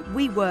companies like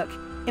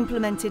WeWork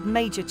implemented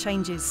major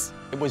changes.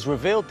 It was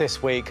revealed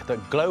this week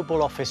that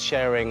global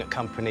office-sharing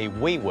company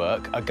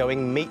WeWork are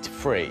going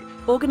meat-free.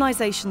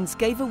 Organisations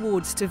gave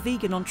awards to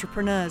vegan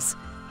entrepreneurs,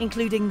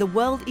 including the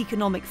World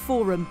Economic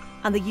Forum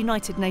and the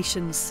United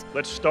Nations.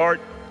 Let's start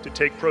to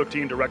take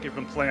protein directly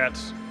from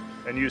plants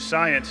and use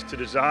science to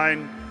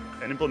design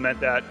and implement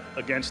that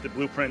against the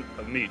blueprint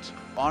of meat.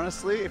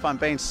 Honestly, if I'm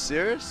being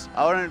serious,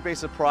 I wouldn't be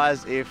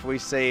surprised if we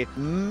see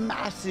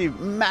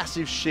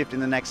massive shift in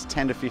the next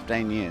 10 to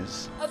 15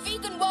 years. A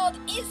vegan world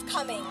is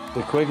coming.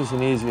 The quickest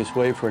and easiest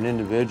way for an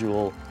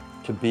individual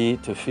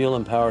to feel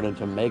empowered and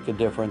to make a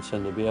difference,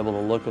 and to be able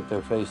to look at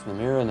their face in the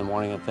mirror in the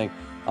morning and think,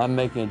 I'm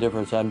making a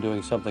difference, I'm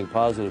doing something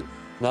positive,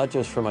 not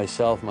just for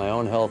myself, my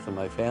own health and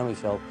my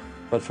family's health,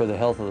 but for the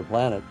health of the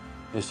planet,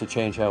 is to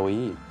change how we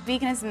eat.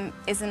 Veganism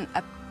isn't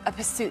a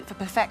pursuit for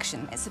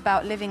perfection. It's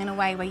about living in a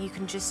way where you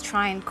can just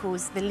try and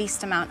cause the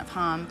least amount of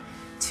harm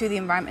to the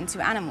environment,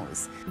 to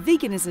animals.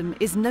 Veganism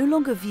is no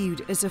longer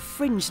viewed as a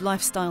fringe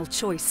lifestyle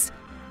choice.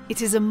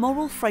 It is a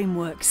moral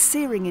framework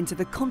searing into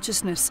the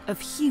consciousness of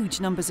huge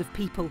numbers of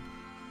people.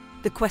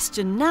 The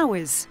question now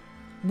is,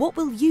 what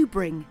will you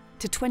bring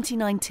to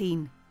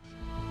 2019?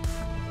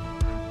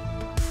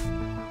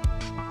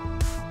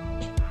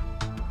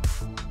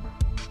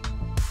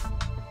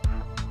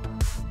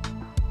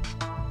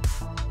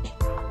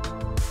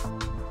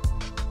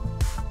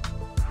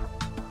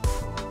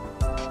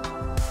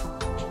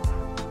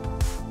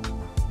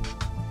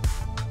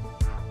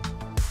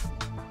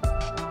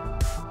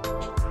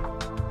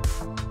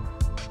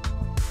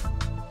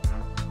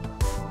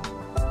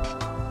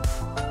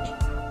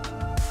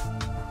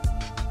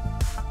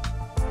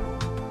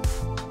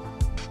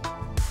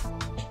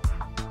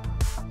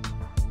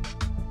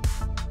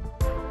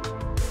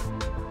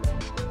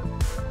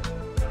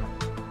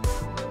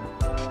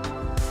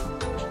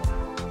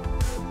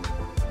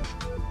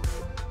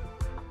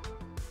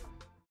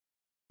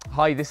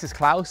 Hi, this is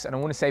Klaus, and I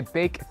want to say a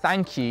big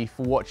thank you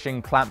for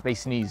watching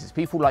Plant-Based News. It's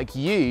people like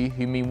you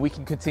who mean we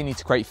can continue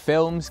to create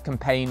films,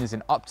 campaigns,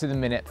 and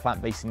up-to-the-minute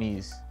plant-based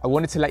news. I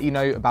wanted to let you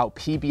know about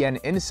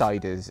PBN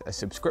Insiders, a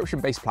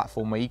subscription-based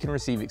platform where you can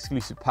receive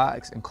exclusive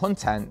perks and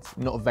content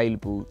not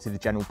available to the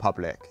general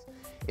public.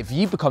 If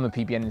you become a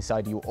PBN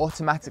Insider, you'll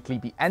automatically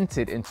be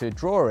entered into a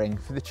drawing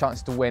for the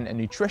chance to win a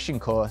nutrition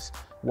course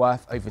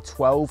worth over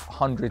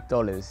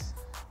 $1,200.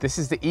 This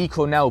is the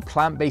eCornell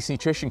plant-based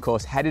nutrition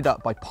course headed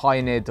up by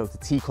pioneer Dr.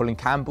 T. Colin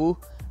Campbell,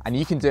 and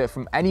you can do it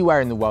from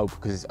anywhere in the world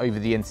because it's over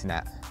the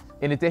internet.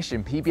 In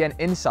addition, PBN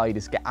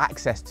Insiders get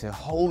access to a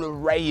whole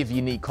array of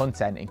unique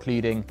content,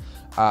 including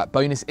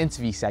bonus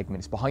interview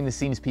segments,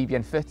 behind-the-scenes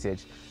PBN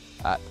footage,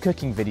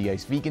 cooking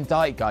videos, vegan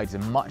diet guides,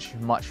 and much,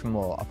 much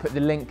more. I'll put the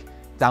link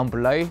down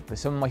below, but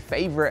some of my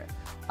favorite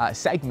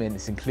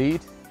segments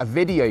include a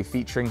video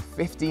featuring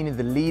 15 of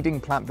the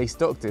leading plant-based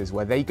doctors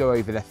where they go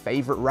over their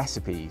favorite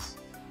recipes,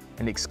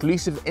 an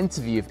exclusive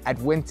interview of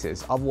Ed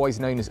Winters, otherwise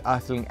known as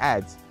Earthling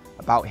Ed,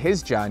 about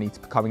his journey to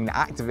becoming the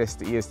activist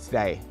that he is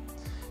today.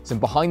 Some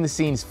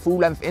behind-the-scenes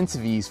full-length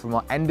interviews from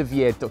our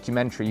end-of-year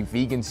documentary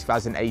Vegan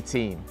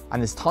 2018.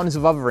 And there's tons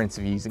of other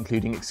interviews,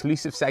 including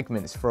exclusive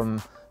segments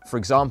from, for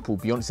example,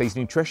 Beyonce's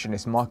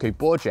nutritionist Marco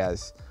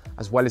Borges,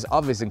 as well as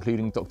others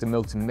including Dr.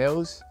 Milton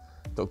Mills,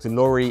 Dr.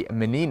 Laurie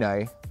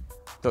Menino,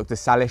 Dr.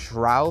 Salish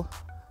Rao,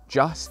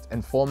 Just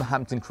and former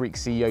Hampton Creek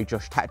CEO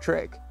Josh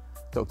Tetrick,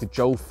 Dr.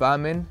 Joel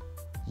Furman,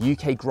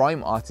 UK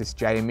grime artist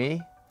JME,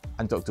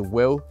 and Dr.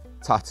 Will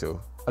Tuttle.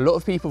 A lot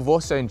of people have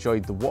also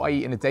enjoyed the What I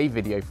Eat in a Day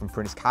video from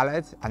Prince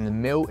Khaled and the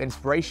Meal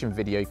Inspiration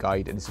video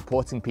guide and the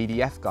supporting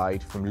PDF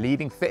guide from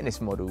leading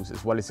fitness models,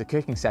 as well as the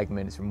cooking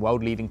segments from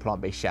world-leading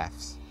plant-based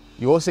chefs.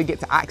 You also get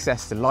to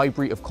access the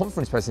library of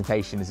conference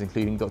presentations,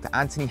 including Dr.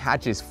 Anthony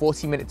Hadge's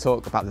 40-minute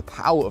talk about the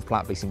power of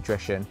plant-based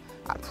nutrition,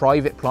 a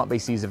private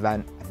plant-based news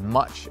event, and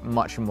much,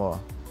 much more.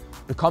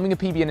 Becoming a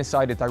PBN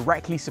Insider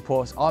directly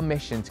supports our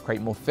mission to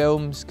create more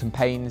films,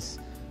 campaigns,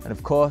 and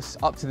of course,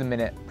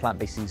 up-to-the-minute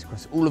plant-based news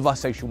across all of our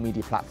social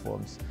media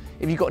platforms.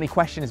 If you've got any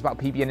questions about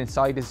PBN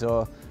Insiders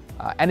or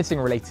anything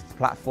related to the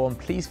platform,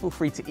 please feel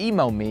free to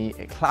email me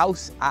at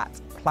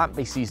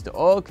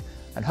klaus@plantbasednews.org,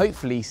 and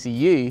hopefully see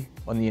you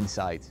on the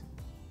inside.